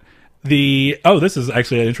 this is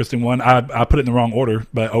actually an interesting one. I put it in the wrong order,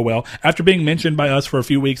 but oh well. After being mentioned by us for a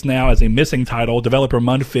few weeks now as a missing title, developer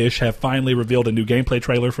Mundfish have finally revealed a new gameplay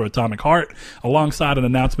trailer for Atomic Heart, alongside an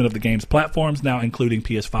announcement of the game's platforms, now including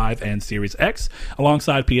PS5 and Series X,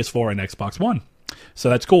 alongside PS4 and Xbox One. So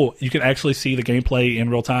that's cool. You can actually see the gameplay in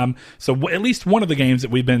real time. So at least one of the games that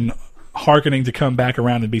we've been hearkening to come back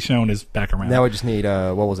around and be shown is back around. Now we just need,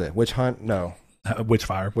 what was it? Witch Hunt? No.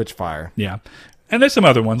 Witchfire. Witchfire. Yeah. And there's some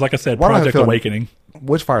other ones. Like I said, Project Awakening.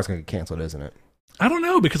 Witchfire is going to get canceled, isn't it? I don't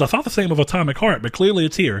know, because I thought the same of Atomic Heart, but clearly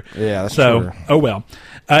it's here. Yeah, that's so, true. Oh well.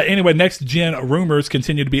 Anyway, next gen rumors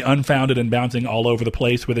continue to be unfounded and bouncing all over the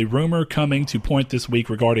place, with a rumor coming to point this week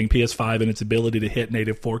regarding PS5 and its ability to hit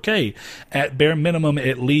native 4K. At bare minimum,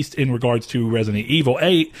 at least in regards to Resident Evil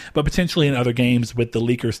 8, but potentially in other games, with the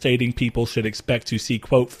leaker stating people should expect to see,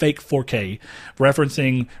 quote, fake 4K,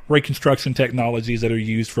 referencing reconstruction technologies that are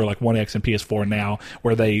used for like One X and PS4 now,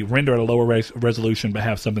 where they render at a lower resolution but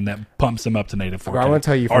have something that pumps them up to native 4K. I want to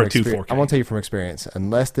tell you from R2 4K. I want to tell you from experience,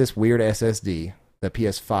 unless this weird SSD that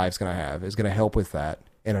PS5 is going to have is going to help with that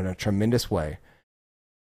in a tremendous way,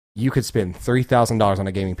 you could spend $3,000 on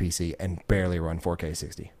a gaming PC and barely run 4K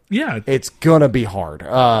 60. Yeah. It's going to be hard.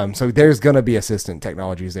 So there's going to be assistant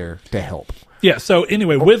technologies there to help. Yeah, so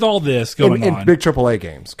anyway, with all this going in on... big AAA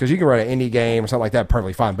games, because you can run an indie game or something like that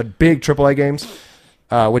perfectly fine, but big AAA games,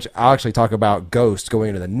 which I'll actually talk about Ghost going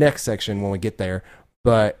into the next section when we get there,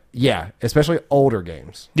 but yeah, especially older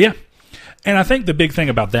games. Yeah. And I think the big thing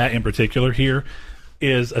about that in particular here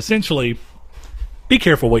is essentially be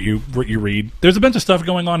careful what you read. There's a bunch of stuff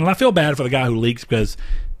going on, and I feel bad for the guy who leaks because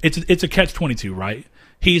it's a catch-22, right?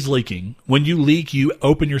 He's leaking. When you leak, you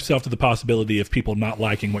open yourself to the possibility of people not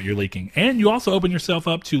liking what you're leaking. And you also open yourself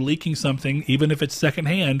up to leaking something, even if it's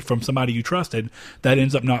secondhand from somebody you trusted, that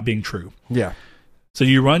ends up not being true. Yeah. So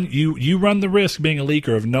you run the risk, being a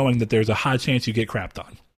leaker, of knowing that there's a high chance you get crapped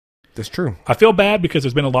on. That's true. I feel bad because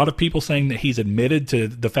there's been a lot of people saying that he's admitted to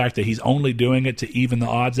the fact that he's only doing it to even the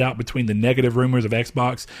odds out between the negative rumors of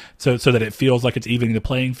Xbox so that it feels like it's evening the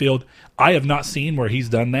playing field. I have not seen where he's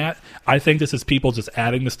done that. I think this is people just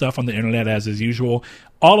adding the stuff on the internet as is usual.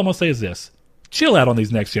 All I'm going to say is this. Chill out on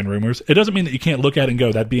these next-gen rumors. It doesn't mean that you can't look at it and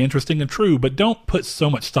go, that'd be interesting and true, but don't put so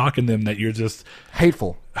much stock in them that you're just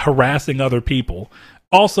hateful, harassing other people.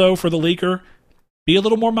 Also, for the leaker, be a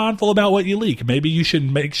little more mindful about what you leak. Maybe you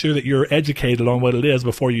should make sure that you're educated on what it is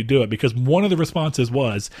before you do it, because one of the responses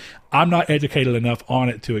was, I'm not educated enough on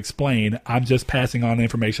it to explain. I'm just passing on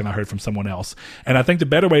information I heard from someone else. And I think the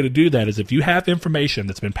better way to do that is if you have information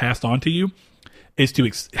that's been passed on to you, is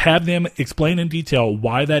to have them explain in detail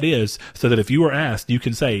why that is, so that if you are asked, you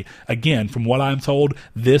can say, again, from what I'm told,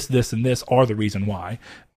 this, and this are the reason why.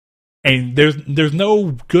 And there's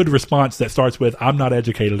no good response that starts with, I'm not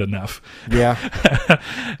educated enough. Yeah.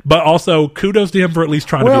 But also, kudos to him for at least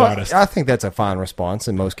trying to be honest. I think that's a fine response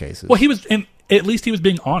in most cases. Well, at least he was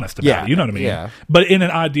being honest about it. You know what I mean? Yeah. But in an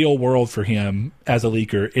ideal world for him as a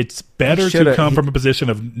leaker, it's better to come from a position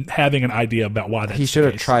of having an idea about why that's the case. He should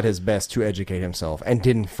have tried his best to educate himself and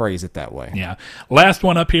didn't phrase it that way. Yeah. Last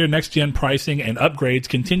one up here, next-gen pricing and upgrades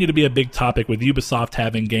continue to be a big topic, with Ubisoft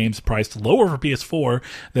having games priced lower for PS4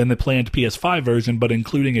 than the planned PS5 version, but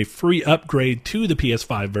including a free upgrade to the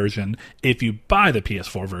PS5 version if you buy the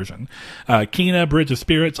PS4 version. Kena Bridge of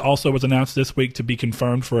Spirits also was announced this week to be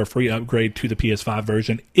confirmed for a free upgrade to the PS5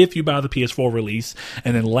 version if you buy the PS4 release.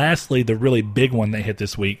 And then lastly, the really big one that hit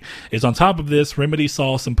this week is, on top of this, Remedy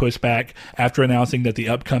saw some pushback after announcing that the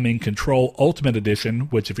upcoming Control Ultimate Edition,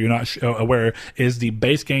 which, if you're not aware, is the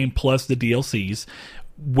base game plus the DLCs,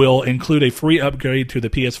 will include a free upgrade to the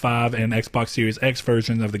PS5 and Xbox Series X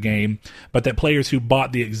version of the game, but that players who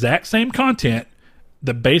bought the exact same content,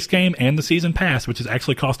 the base game and the season pass, which has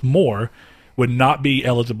actually cost more, would not be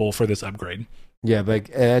eligible for this upgrade. Yeah, but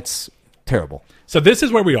it's terrible. So this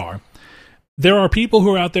is where we are. There are people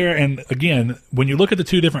who are out there, and again, when you look at the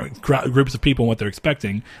two different groups of people and what they're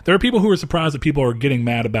expecting, there are people who are surprised that people are getting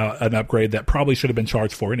mad about an upgrade that probably should have been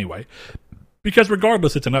charged for anyway. Because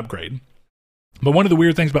regardless, it's an upgrade. But one of the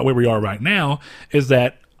weird things about where we are right now is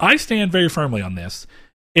that I stand very firmly on this.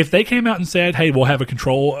 If they came out and said, hey, we'll have a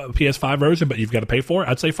Control PS5 version, but you've got to pay for it,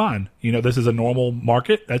 I'd say fine. You know, this is a normal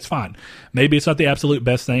market. That's fine. Maybe it's not the absolute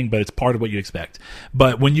best thing, but it's part of what you expect.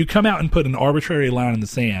 But when you come out and put an arbitrary line in the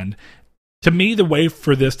sand, to me, the way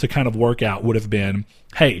for this to kind of work out would have been,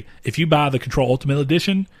 hey, if you buy the Control Ultimate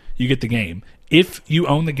Edition, you get the game. If you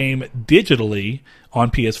own the game digitally on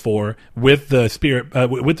PS4 with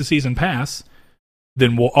the with the season pass,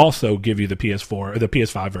 then we'll also give you the PS4 or the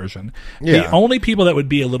PS5 version. Yeah. The only people that would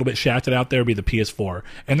be a little bit shafted out there would be the PS4.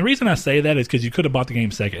 And the reason I say that is because you could have bought the game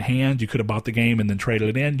secondhand. You could have bought the game and then traded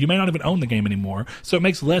it in. You may not even own the game anymore. So it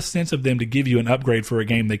makes less sense of them to give you an upgrade for a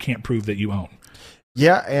game they can't prove that you own.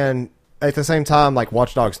 Yeah, and at the same time, like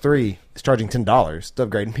Watch Dogs 3 is charging $10 to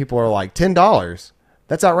upgrade. And people are like, $10?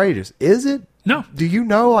 That's outrageous. Is it? No. Do you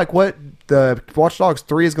know like what the Watch Dogs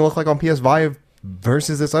 3 is going to look like on PS5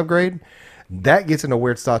 versus this upgrade? That gets into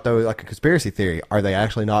weird stuff, though, like a conspiracy theory. Are they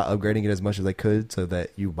actually not upgrading it as much as they could so that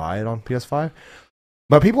you buy it on PS5?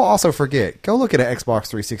 But people also forget. Go look at an Xbox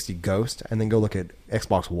 360 Ghost, and then go look at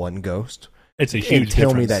Xbox One Ghost. It's a huge and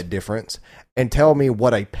tell me difference. that difference and tell me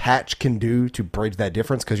what a patch can do to bridge that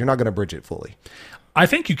difference, because you're not going to bridge it fully. I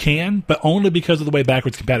think you can, but only because of the way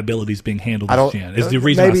backwards compatibility is being handled I this don't. gen. Is the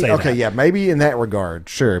reason maybe, I say okay, that. yeah, maybe in that regard,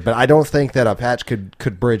 sure, but I don't think that a patch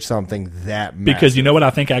could bridge something that massive. Because you know what I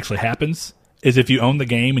think actually happens is if you own the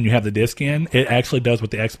game and you have the disc in, it actually does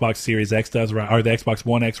what the Xbox Series X does, right, or the Xbox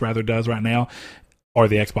One X rather does right now, or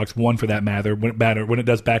the Xbox One for that matter. When it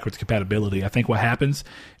does backwards compatibility, I think what happens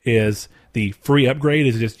is the free upgrade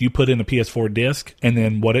is just you put in a PS4 disc, and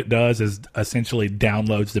then what it does is essentially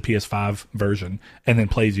downloads the PS5 version and then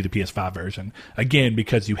plays you the PS5 version again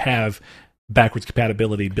because you have backwards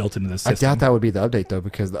compatibility built into the system. I doubt that would be the update though,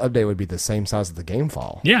 because the update would be the same size as the game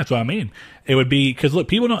file. Yeah, that's what I mean. It would be because look,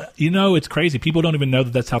 people don't. It's crazy. People don't even know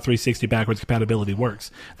that that's how 360 backwards compatibility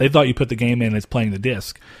works. They thought you put the game in and it's playing the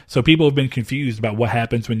disc. So people have been confused about what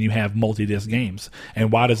happens when you have multi-disc games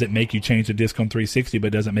and why does it make you change the disc on 360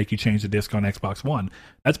 but doesn't make you change the disc on Xbox One.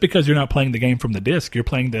 That's because you're not playing the game from the disc. You're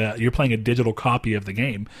playing a digital copy of the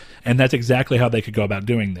game, and that's exactly how they could go about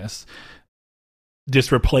doing this.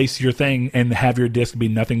 Just replace your thing and have your disc be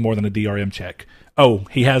nothing more than a DRM check. Oh,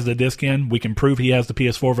 he has the disc in. We can prove he has the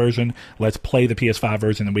PS4 version. Let's play the PS5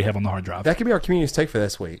 version that we have on the hard drive. That could be our community's take for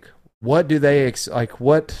this week. What do they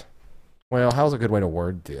what? Well, how's a good way to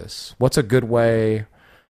word this? What's a good way?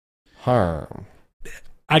 I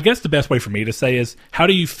guess the best way for me to say is, how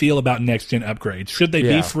do you feel about next-gen upgrades? Should they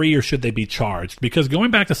be free or should they be charged? Because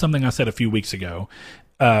going back to something I said a few weeks ago,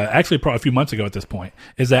 actually probably a few months ago at this point,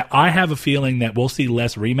 is that I have a feeling that we'll see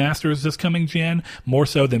less remasters this coming gen, more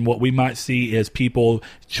so than what we might see is people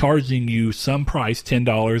charging you some price,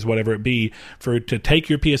 $10, whatever it be, to take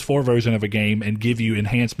your PS4 version of a game and give you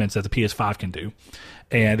enhancements that the PS5 can do.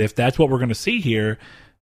 And if that's what we're going to see here,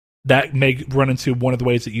 that may run into one of the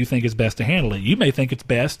ways that you think is best to handle it. You may think it's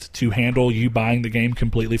best to handle you buying the game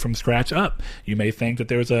completely from scratch up. You may think that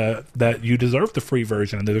that you deserve the free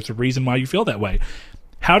version and there's a reason why you feel that way.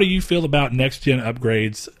 How do you feel about next-gen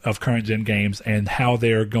upgrades of current-gen games and how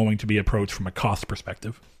they're going to be approached from a cost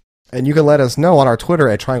perspective? And you can let us know on our Twitter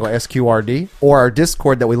at TriangleSQRD or our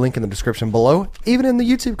Discord that we link in the description below, even in the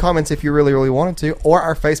YouTube comments if you really, really wanted to, or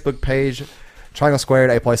our Facebook page, Triangle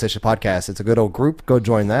Squared, a PlayStation Podcast. It's a good old group. Go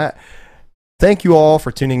join that. Thank you all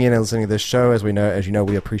for tuning in and listening to this show. As you know,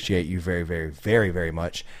 we appreciate you very, very, very, very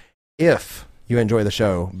much. If you enjoy the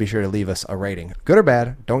show, be sure to leave us a rating. Good or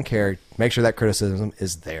bad, don't care. Make sure that criticism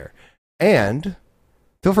is there. And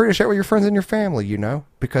feel free to share with your friends and your family,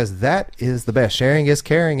 because that is the best. Sharing is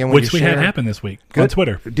caring. And which we had happen this week on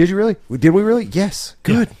Twitter. Did you really? Did we really? Yes.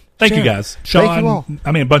 Good. Yeah. Thank you guys. Sean, thank you all.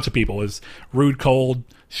 I mean, a bunch of people. Is Rude Cold,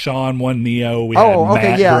 Sean, One Neo. We had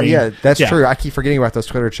okay, Matt Green. Yeah, that's true. I keep forgetting about those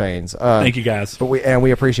Twitter chains. Thank you guys. But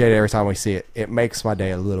we appreciate it every time we see it. It makes my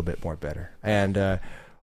day a little bit more better. And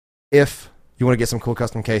if you want to get some cool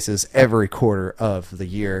custom cases every quarter of the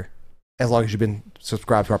year, as long as you've been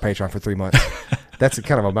subscribed to our Patreon for 3 months. That's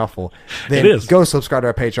kind of a mouthful. Then it is. Go subscribe to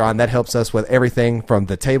our Patreon. That helps us with everything from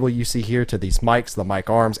the table you see here to these mics, the mic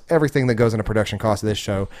arms, everything that goes into production cost of this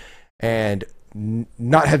show. And we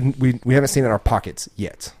haven't seen it in our pockets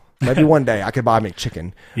yet. Maybe one day I could buy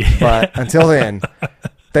McChicken. Yeah. But until then,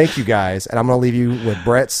 thank you guys. And I'm going to leave you with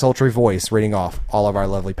Brett's sultry voice reading off all of our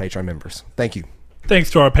lovely Patreon members. Thank you.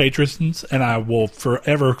 Thanks to our patrons, and I will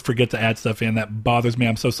forever forget to add stuff in. That bothers me.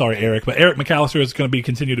 I'm so sorry, Eric. But Eric McAllister is going to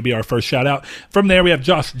continue to be our first shout-out. From there, we have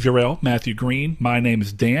Josh Jarrell, Matthew Green, My Name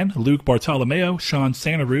is Dan, Luke Bartolomeo, Sean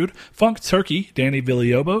Santarude, Funk Turkey, Danny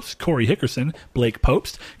Villalobos, Corey Hickerson, Blake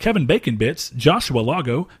Popst, Kevin Bacon Bits, Joshua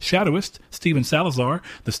Lago, Shadowist, Steven Salazar,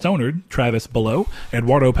 The Stonard, Travis Below,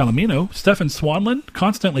 Eduardo Palomino, Stefan Swanlin,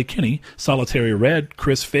 Constantly Kinney, Solitary Red,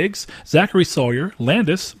 Chris Figs, Zachary Sawyer,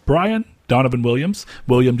 Landis, Brian, Donovan Williams,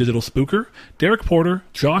 William Digital Spooker, Derek Porter,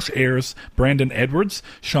 Josh Ayers, Brandon Edwards,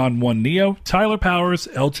 Sean One Neo, Tyler Powers,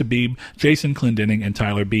 El Chabib, Jason Clendenning, and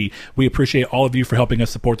Tyler B. We appreciate all of you for helping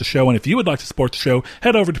us support the show. And if you would like to support the show,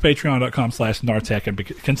 head over to patreon.com/Nartech and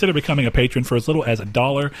consider becoming a patron for as little as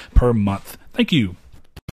 $1 per month. Thank you.